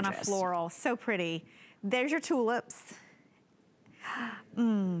take on a floral. So pretty. There's your tulips.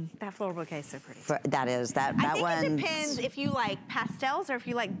 That floral bouquet is so pretty. That is. That one. I think it depends if you like pastels or if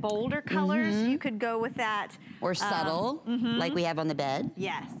you like bolder colors. You could go with that. Or subtle, like we have on the bed.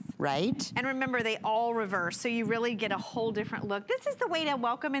 Yes. Right? And remember, they all reverse, so you really get a whole different look. This is the way to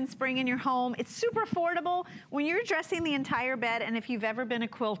welcome in spring in your home. It's super affordable when you're dressing the entire bed, and if you've ever been a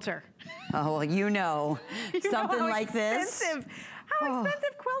quilter. Oh, well, something like this. How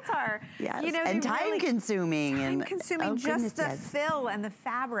expensive quilts are. Yes, and time-consuming. Time-consuming, just the fill and the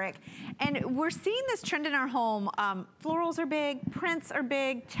fabric. And we're seeing this trend in our home. Florals are big, prints are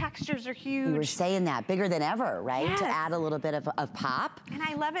big, textures are huge. We were saying that, bigger than ever, right? Yes. To add a little bit of pop. And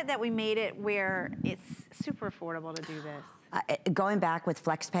I love it that we made it where it's super affordable to do this. Going back with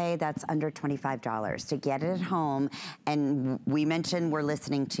FlexPay, that's under $25 to get it at home. And we mentioned we're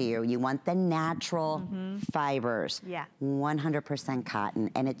listening to you. You want the natural fibers. Yeah. 100%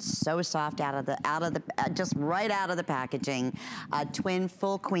 cotton, and it's so soft just right out of the packaging. Twin,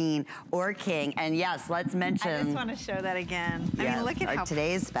 full queen, or king. And yes, let's mention. I just want to show that again. I mean, look at how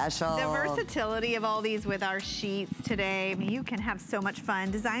today's special. The versatility of all these with our sheets today. I mean, you can have so much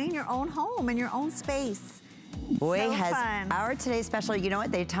fun designing your own home and your own space. Boy, so has fun. Our today's special, you know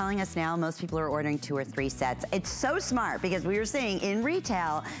what? They're telling us now most people are ordering 2 or 3 sets. It's so smart because we were saying in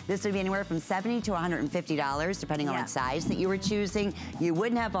retail, this would be anywhere from $70 to $150, depending on what size that you were choosing. You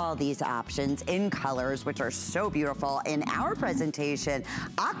wouldn't have all these options in colors, which are so beautiful. In our presentation,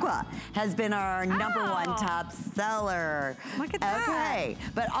 Aqua has been our #1 top seller. Look at that. Okay,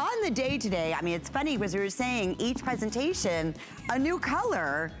 but on the day today, I mean, it's funny because we were saying each presentation, a new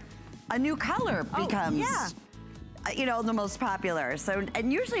color becomes the most popular. So,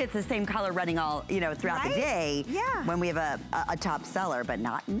 and usually it's the same color running all, throughout the day when we have a top seller, but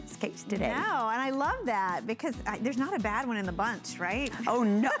not in this case today. No, and I love that because there's not a bad one in the bunch, right? Oh,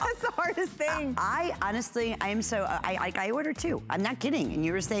 no. That's the hardest thing. I honestly, I order 2. I'm not kidding. And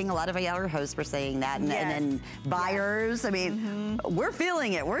you were saying, a lot of our hosts were saying that, and buyers, I mean, we're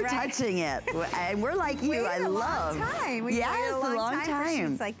feeling it. We're touching it. And we're like you, I love. Yes, a long time. For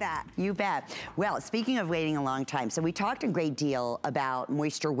sheets like that. You bet. Well, speaking of waiting a long time, so we talked a great deal about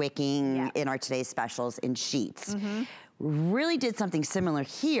moisture wicking in our today's specials in sheets. Really did something similar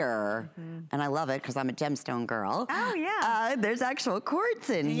here, and I love it because I'm a gemstone girl. Oh, yeah. There's actual quartz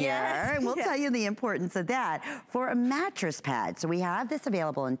in here, and we'll tell you the importance of that for a mattress pad. So we have this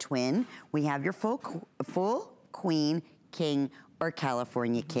available in twin. We have your full queen, king, or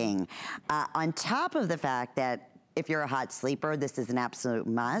California king. On top of the fact that if you're a hot sleeper, this is an absolute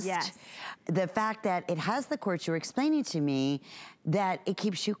must. Yes. The fact that it has the quartz, you were explaining to me that it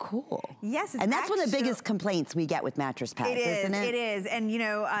keeps you cool. Yes, and that's one of the biggest complaints we get with mattress pads, isn't it? It is, and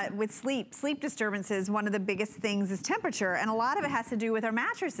with sleep disturbances, one of the biggest things is temperature, and a lot of it has to do with our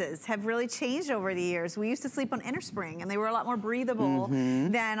mattresses have really changed over the years. We used to sleep on innerspring, and they were a lot more breathable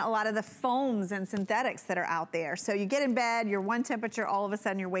than a lot of the foams and synthetics that are out there. So you get in bed, you're one temperature, all of a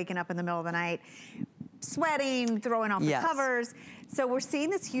sudden you're waking up in the middle of the night, sweating, throwing off the covers. So we're seeing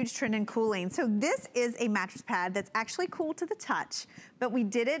this huge trend in cooling. So this is a mattress pad that's actually cool to the touch, but we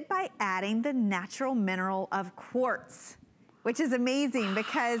did it by adding the natural mineral of quartz, which is amazing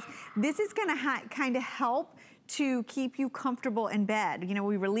because this is gonna kind of help to keep you comfortable in bed.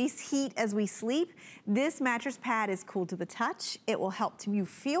 We release heat as we sleep. This mattress pad is cool to the touch. It will help you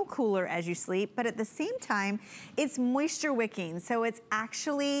feel cooler as you sleep, but at the same time, it's moisture wicking. So it's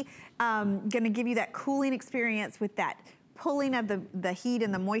actually gonna give you that cooling experience with that pulling of the heat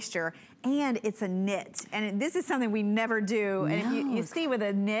and the moisture, and it's a knit. And this is something we never do. And if you see with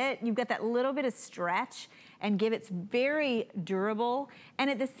a knit, you've got that little bit of stretch and it's very durable. And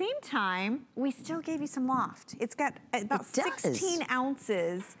at the same time, we still gave you some loft. It's got about 16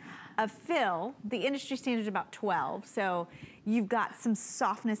 ounces of fill. The industry standard is about 12. So you've got some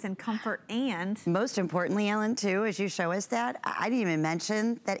softness and comfort, and most importantly, Ellen, too, as you show us that, I didn't even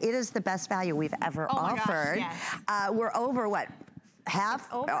mention that it is the best value we've ever offered. Gosh, yes. We're over, what,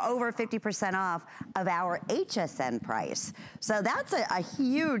 over 50% off of our HSN price. So that's a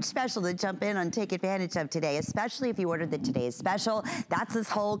huge special to jump in and take advantage of today, especially if you ordered the Today's Special. That's this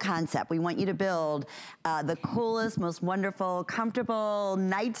whole concept. We want you to build the coolest, most wonderful, comfortable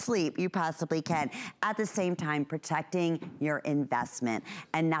night's sleep you possibly can, at the same time protecting your investment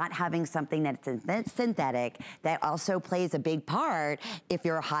and not having something that's synthetic that also plays a big part if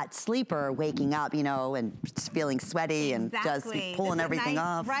you're a hot sleeper waking up, you know, and feeling sweaty and just pulling everything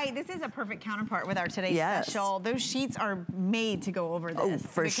off. Right, this is a perfect counterpart with our Today's Special. Those sheets are made to go over this.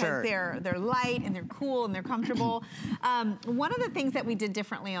 For sure. Because they're light and they're cool and they're comfortable. One of the things that we did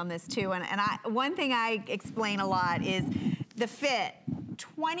differently on this too, and one thing I explain a lot is the fit.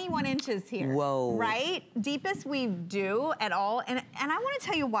 21 inches here. Whoa. Right? Deepest we do at all. And I want to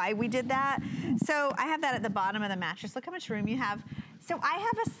tell you why we did that. So I have that at the bottom of the mattress. Look how much room you have. So I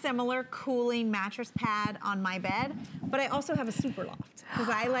have a similar cooling mattress pad on my bed, but I also have a super loft because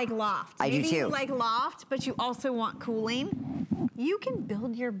I like loft. I do too. Maybe you like loft, but you also want cooling. You can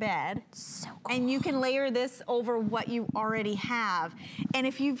build your bed and you can layer this over what you already have. And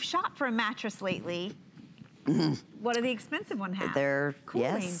if you've shopped for a mattress lately, what do the expensive ones have? They're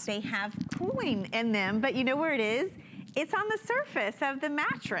cooling. They have cooling in them, but you know where it is? It's on the surface of the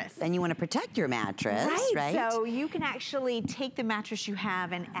mattress. And you want to protect your mattress, right? So you can actually take the mattress you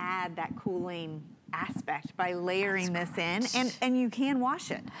have and add that cooling aspect by layering this in, and you can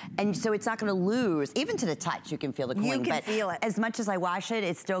wash it. And so it's not going to lose, even to the touch, you can feel the cooling. You can feel it. As much as I wash it,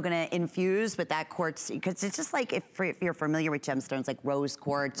 it's still going to infuse with that quartz, because it's just like, if you're familiar with gemstones like rose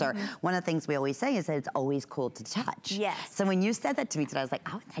quartz, or one of the things we always say is that it's always cool to touch. Yes. So when you said that to me today, I was like,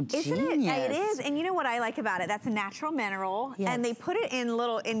 oh, that's genius. Isn't it? It is, and you know what I like about it? That's a natural mineral, and they put it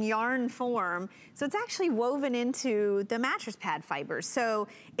in yarn form, so it's actually woven into the mattress pad fibers, so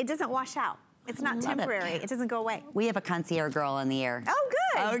it doesn't wash out. It's not temporary. It doesn't go away. We have a concierge girl on the air. Oh,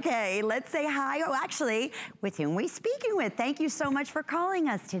 good. Okay, let's say hi. Oh, actually, with whom we speaking with? Thank you so much for calling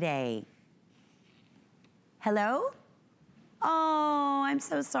us today. Hello? Oh, I'm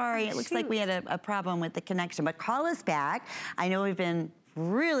so sorry. It looks like we had a problem with the connection, but call us back. I know we've been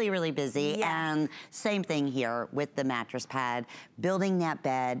really, really busy, and same thing here with the mattress pad, building that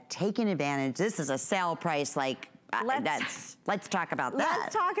bed, taking advantage. This is a sale price, like, let's talk about that.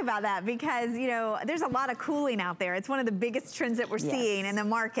 Let's talk about that, because, you know, there's a lot of cooling out there. It's one of the biggest trends that we're seeing in the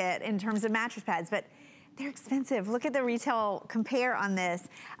market in terms of mattress pads, but they're expensive. Look at the retail compare on this.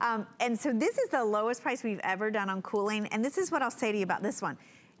 And so this is the lowest price we've ever done on cooling, and this is what I'll say to you about this one.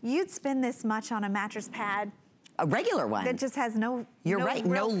 You'd spend this much on a mattress pad, a regular one that just has no right,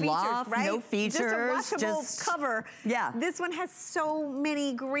 no loft, right? no features, just a washable cover. Yeah, this one has so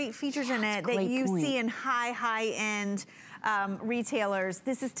many great features in it that you see in high-end retailers.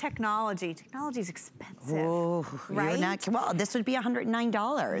 This is technology. Technology's expensive, right? Well, this would be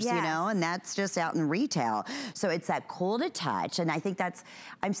 $109, you know, and that's just out in retail. So it's that cool to touch, and I think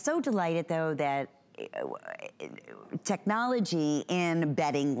I'm so delighted though that technology in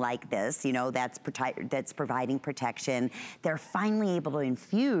bedding like this, you know, that's providing protection, they're finally able to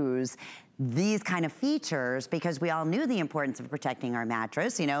infuse these kind of features, because we all knew the importance of protecting our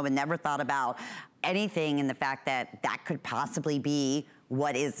mattress, you know, but never thought about anything in the fact that that could possibly be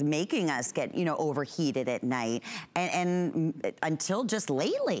what is making us get, you know, overheated at night. And until just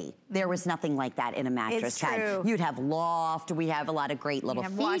lately, there was nothing like that in a mattress pad. You'd have loft, we have a lot of great little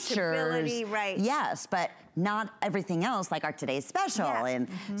features. Washability, right. Yes, but not everything else like our Today's Special. And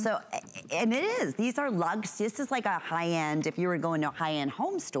so, and it is, these are lugs. This is like a high-end, if you were going to a high-end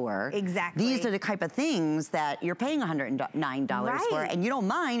home store. Exactly. These are the type of things that you're paying $109 for, and you don't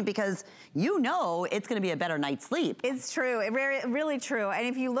mind because you know it's gonna be a better night's sleep. It's true, really true. And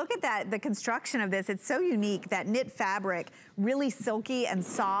if you look at that, the construction of this, it's so unique. That knit fabric, really silky and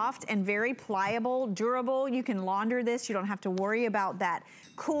soft and very pliable, durable. You can launder this. You don't have to worry about that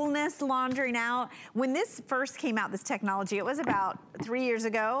coolness laundering out. When this first came out, this technology, it was about 3 years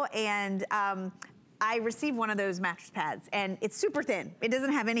ago, and I received one of those mattress pads, and it's super thin. It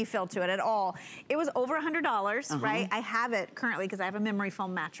doesn't have any fill to it at all. It was over $100, right? I have it currently because I have a memory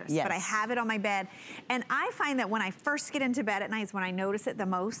foam mattress, but I have it on my bed. And I find that when I first get into bed at night is when I notice it the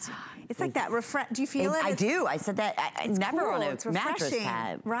most. It's like that do you feel it? I do. I said that never on a mattress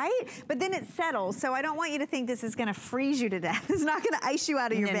pad. Right? But then it settles, so I don't want you to think this is gonna freeze you to death. It's not gonna ice you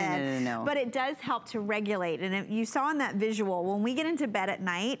out of your bed. No. But it does help to regulate. And you saw in that visual, when we get into bed at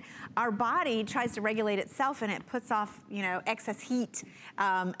night, our body tries to regulate regulate itself, and it puts off, you know, excess heat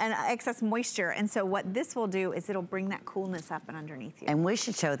and excess moisture. And so what this will do is it'll bring that coolness up and underneath you. And we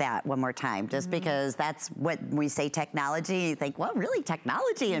should show that one more time, just because that's what we say technology. You think, well, really,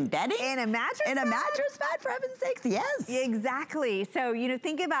 technology embedding in a mattress pad? In a mattress pad, for heaven's sakes, yes. Exactly. So, you know,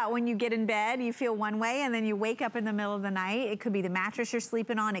 think about when you get in bed, you feel one way, and then you wake up in the middle of the night. It could be the mattress you're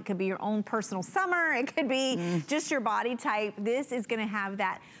sleeping on. It could be your own personal summer. It could be just your body type. This is gonna have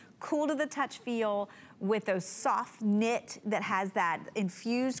that cool to the touch feel with those soft knit that has that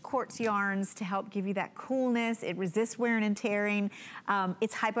infused quartz yarns to help give you that coolness. It resists wearing and tearing.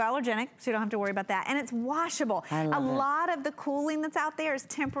 It's hypoallergenic, so you don't have to worry about that. And it's washable. A lot of the cooling that's out there is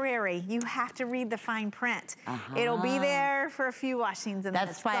temporary. You have to read the fine print. It'll be there for a few washings and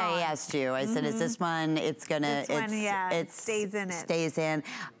that's why I asked you. I said, is this one, it's gonna, it stays in it. Stays in.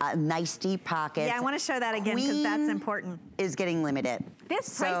 Nice deep pockets. Yeah, I wanna show that again because that's important. Is getting limited.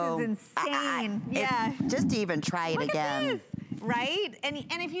 This price is insane. Just to even try it again. At this, right? And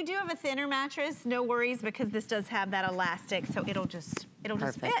if you do have a thinner mattress, no worries, because this does have that elastic, so it'll just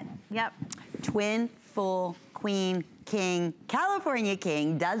fit. Yep. Twin, full, queen, king, California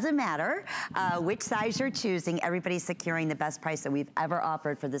king, doesn't matter which size you're choosing. Everybody's securing the best price that we've ever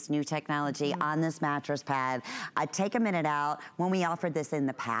offered for this new technology on this mattress pad. Take a minute out. When we offered this in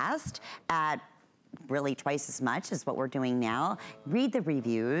the past at really twice as much as what we're doing now. Read the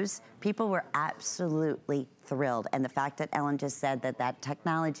reviews. People were absolutely thrilled. And the fact that Ellen just said that that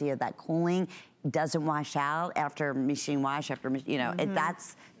technology of that cooling doesn't wash out after machine wash, you know,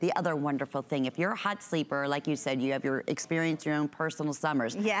 that's the other wonderful thing. If you're a hot sleeper, like you said, you have your experience, your own personal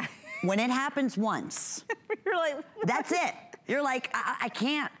summers. Yeah. When it happens once, you're like, that's it. You're like, I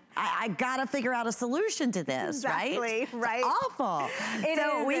can't. I gotta figure out a solution to this, right? Right. It's awful.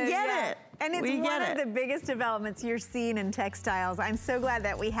 So we get it. And it's one of the biggest developments you're seeing in textiles. I'm so glad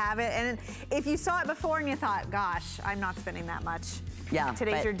that we have it. And if you saw it before and you thought, gosh, I'm not spending that much. Yeah.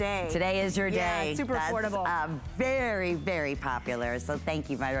 Today's your day. Today is your day. Yeah, super affordable. Very, very popular. So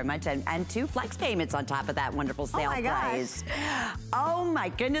thank you very much. And 2 flex payments on top of that wonderful sale price. Oh my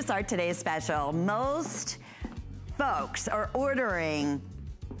goodness, our today's special. Most folks are ordering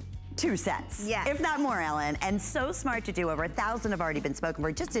 2 sets, if not more, Ellen, and so smart to do. Over 1,000 have already been spoken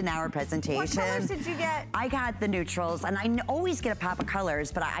for just in our presentation. What colors did you get? I got the neutrals, and I always get a pop of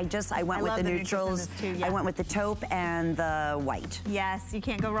colors, but I went with the neutrals. Too, I went with the taupe and the white. Yes, you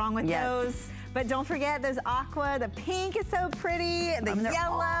can't go wrong with those. But don't forget, there's aqua, the pink is so pretty, the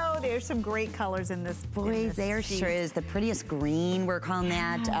yellow. There's some great colors in this. Boy, there sure is. The prettiest green, we're calling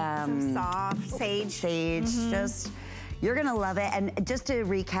that. So soft, sage. Sage, just... You're gonna love it. And just to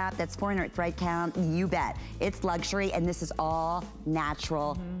recap, that's 400 thread count, you bet. It's luxury, and this is all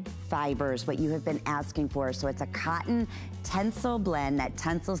natural fibers, what you have been asking for. So it's a cotton tencel blend. That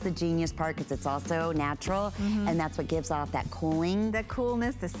tensel's the genius part because it's also natural, and that's what gives off that cooling. The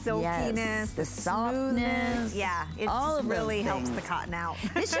coolness, the silkiness, the softness. Yeah, it all just really helps the cotton out.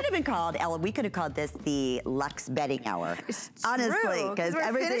 This should have been called, Ella, we could have called this the Luxe Bedding Hour. Honestly, because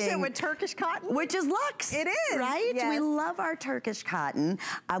we're finishing with Turkish cotton. Which is Luxe. It is. Right? Yes. We love our Turkish cotton.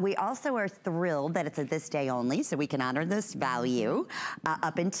 We also are thrilled that it's a this day only, so we can honor this value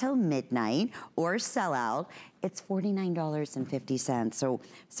up until midnight or sell out. It's $49.50. So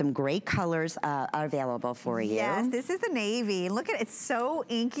some great colors are available for you. Yes, this is the navy. Look at it, it's so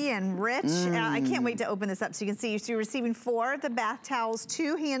inky and rich. I can't wait to open this up so you can see. You're receiving 4 of the bath towels,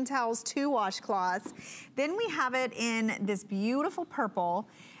 2 hand towels, 2 washcloths. Then we have it in this beautiful purple.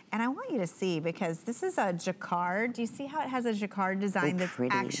 And I want you to see, because this is a jacquard. Do you see how it has a jacquard design that's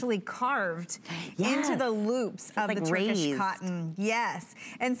actually carved into the loops of the Turkish cotton? Yes.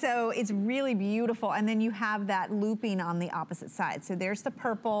 And so it's really beautiful. And then you have that looping on the opposite side. So there's the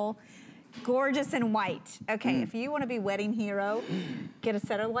purple, gorgeous and white. Okay, if you want to be wedding hero, get a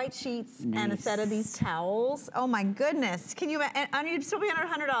set of white sheets and a set of these towels. Oh my goodness. Can you, and you'd still be under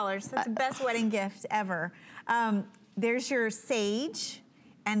 $100. That's the best wedding gift ever. There's your sage.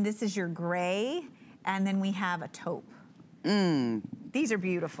 And this is your gray, and then we have a taupe. These are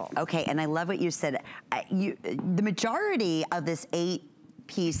beautiful. Okay, and I love what you said. The majority of this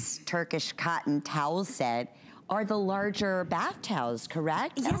 8-piece Turkish cotton towel set are the larger bath towels,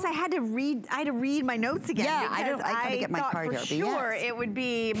 correct? Yes, I had to read my notes again. Yeah, I gotta get my card here. For sure, it would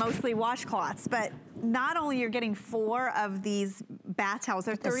be mostly washcloths, but not only you're getting 4 of these bath towels,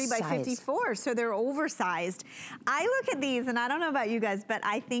 they're 30 by 54, so they're oversized. I look at these, and I don't know about you guys, but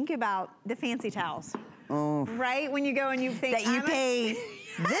I think about the fancy towels. Right? When you go and you think that you pay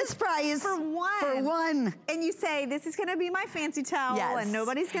This price for one. For one. And you say, this is gonna be my fancy towel, and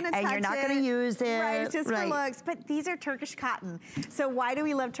nobody's gonna touch it. And you're not gonna use it. Right, it's just for looks. But these are Turkish cotton. So why do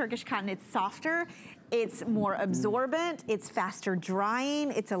we love Turkish cotton? It's softer. It's more absorbent, it's faster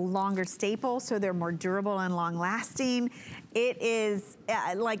drying, it's a longer staple, so they're more durable and long lasting. It is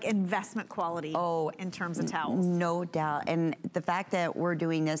like investment quality in terms of towels. No doubt, and the fact that we're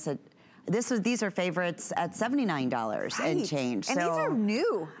doing this at these are favorites at $79 and change. And these are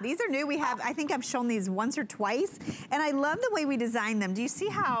new. These are new. We have, I think I've shown these once or twice, and I love the way we design them. Do you see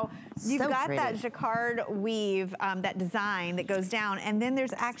how you've got that jacquard weave, that design that goes down, and then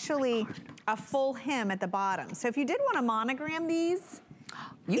there's actually a full hem at the bottom. So if you did want to monogram these,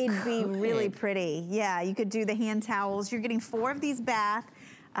 it'd be really pretty. Yeah, you could do the hand towels. You're getting 4 of these bath,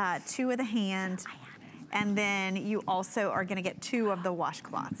 2 of the hand. And then you also are gonna get 2 of the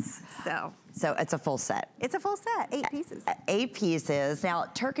washcloths, so. So it's a full set. It's a full set, 8 pieces. 8 pieces. Now,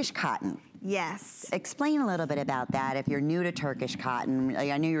 Turkish cotton. Yes. Explain a little bit about that if you're new to Turkish cotton.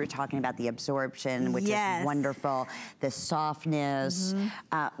 I knew you were talking about the absorption, which is wonderful, the softness,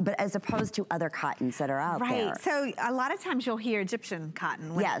 but as opposed to other cottons that are out there. Right, so a lot of times you'll hear Egyptian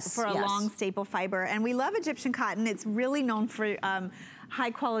cotton for a long staple fiber, and we love Egyptian cotton. It's really known for high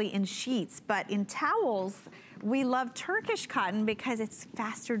quality in sheets, but in towels, we love Turkish cotton because it's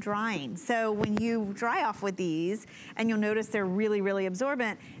faster drying. So when you dry off with these, and you'll notice they're really, really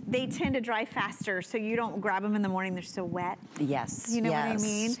absorbent, they tend to dry faster, so you don't grab them in the morning, they're still wet. Yes, You know what I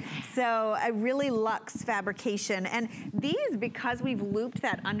mean? So a really luxe fabrication. And these, because we've looped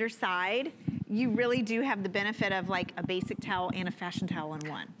that underside, you really do have the benefit of like a basic towel and a fashion towel in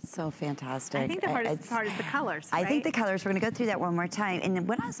one. So fantastic. I think the hardest part is the colors, I think the colors, we're gonna go through that one more time. And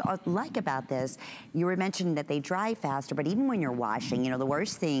what I like about this, you were mentioning that they dry faster, but even when you're washing, you know, the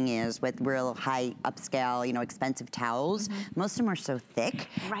worst thing is with real high upscale, you know, expensive towels, most of them are so thick.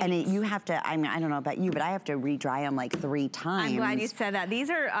 And you have to, I mean, I don't know about you, but I have to re-dry them like 3 times. I'm glad you said that. These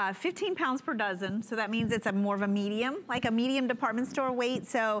are 15 pounds per dozen, so that means it's more of a medium, like a medium department store weight,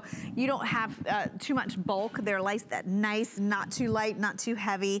 so you don't have too much bulk. They're like that nice, not too light, not too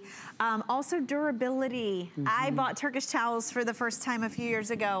heavy. Also durability. I bought Turkish towels for the first time a few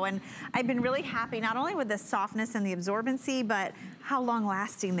years ago, and I've been really happy not only with the softness and the absorbency, but how long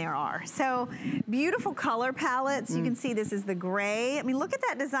lasting they are. So beautiful color palettes. You can see this is the gray. I mean, look at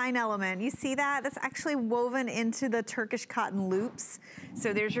that design element. You see that? That's actually woven into the Turkish cotton loops.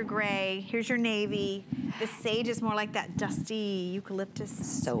 So there's your gray, here's your navy. The sage is more like that dusty eucalyptus.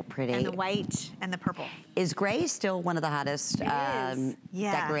 So pretty. And the white and the purple. Is gray still one of the hottest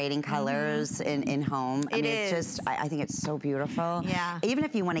decorating colors in home? I mean, it's just, I think it's so beautiful. Yeah. Even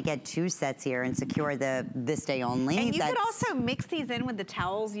if you want to get 2 sets here and secure the this day only. And you could also mix these in with the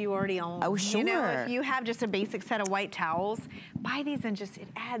towels you already own. Oh, sure. You know, if you have just a basic set of white towels, buy these and just, it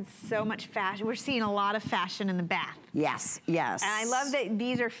adds so much fashion. We're seeing a lot of fashion in the bath. Yes, yes. And I love that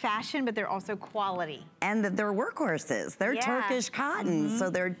these are fashion, but they're also quality. And that they're workhorses. They're Turkish cotton, so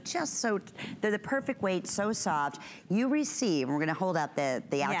they're just so, they're the perfect weight, so soft. You receive, and we're gonna hold up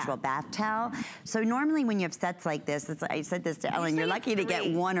the actual bath towel. So normally when you have sets like this, I said this to Ellen, you're lucky to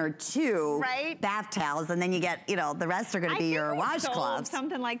get 1 or 2 bath towels, and then you get, you know, the rest are gonna be your washcloths.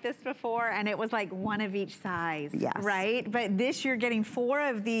 Something like this before, and it was like 1 of each size, right? But this, you're getting 4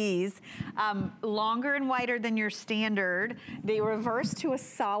 of these, longer and wider than your standard. They reverse to a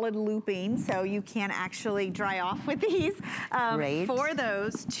solid looping, so you can actually dry off with these. 4 of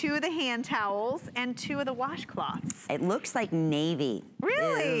those, 2 of the hand towels, and 2 of the washcloths. It looks like navy.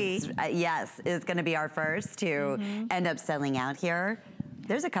 Really? Is gonna be our first to end up selling out here.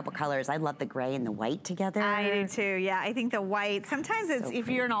 There's a couple colors. I love the gray and the white together. I do too, yeah. I think the white, sometimes it's, if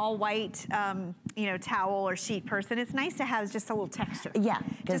you're an all white, you know, towel or sheet person, it's nice to have just a little texture. Yeah.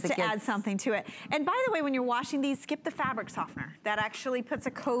 Just to add something to it. And by the way, when you're washing these, skip the fabric softener. That actually puts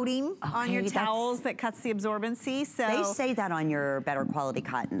a coating on your towels that cuts the absorbency. So they say that on your better quality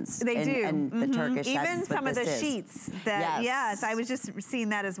cottons. They do. And the Turkish, even some of the sheets. That, yes, I was just seeing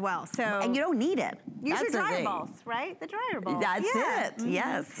that as well. So and you don't need it. Use your dryer balls, right? The dryer balls. That's it.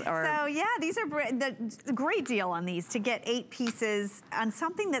 Yes. So yeah, these are the great deal on these to get 8 pieces on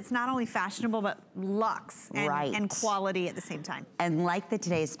something that's not only fashionable but luxe and quality at the same time. And like the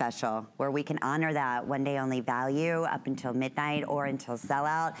today's special, where we can honor that one day only value up until midnight or until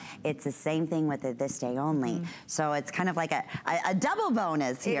sellout, it's the same thing with the this day only. So it's kind of like a double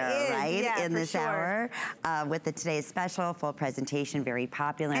bonus here, right? Yeah, in this hour with the today's special, full presentation, very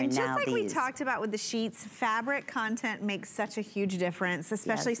popular. And now just like we talked about with the sheets, fabric content makes such a huge difference,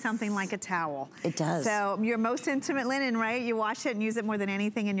 especially something like a towel. It does. So your most intimate linen, right? You wash it and use it more than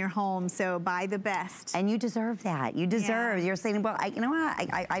anything in your home, so buy the best. And you deserve that. You deserve, you're saying, well, you know what,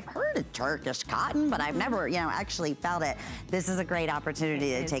 I've heard of Turkish cotton, but I've never, you know, actually felt it. This is a great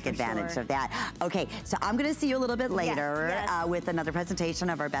opportunity to take advantage of that. Okay, so I'm gonna see you a little bit later with another presentation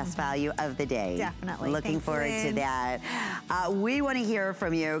of our best value of the day. Definitely. Looking forward to that. We want to hear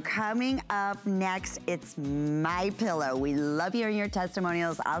from you. Coming up next, it's My Pillow. We love hearing your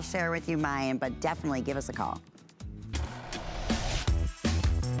testimonials. I'll share with you mine, but definitely give us a call.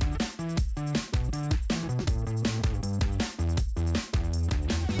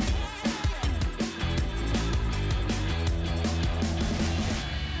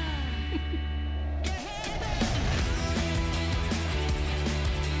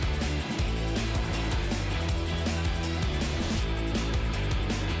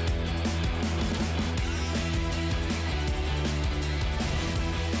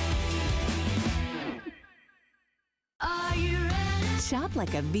 Shop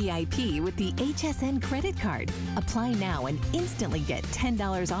like a VIP with the HSN credit card. Apply now and instantly get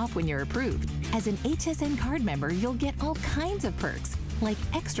 $10 off when you're approved. As an HSN card member, you'll get all kinds of perks, like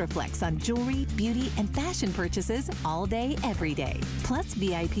extra flex on jewelry, beauty, and fashion purchases all day, every day. Plus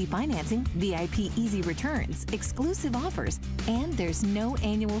VIP financing, VIP easy returns, exclusive offers, and there's no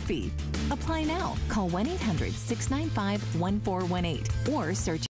annual fee. Apply now. Call 1-800-695-1418 or search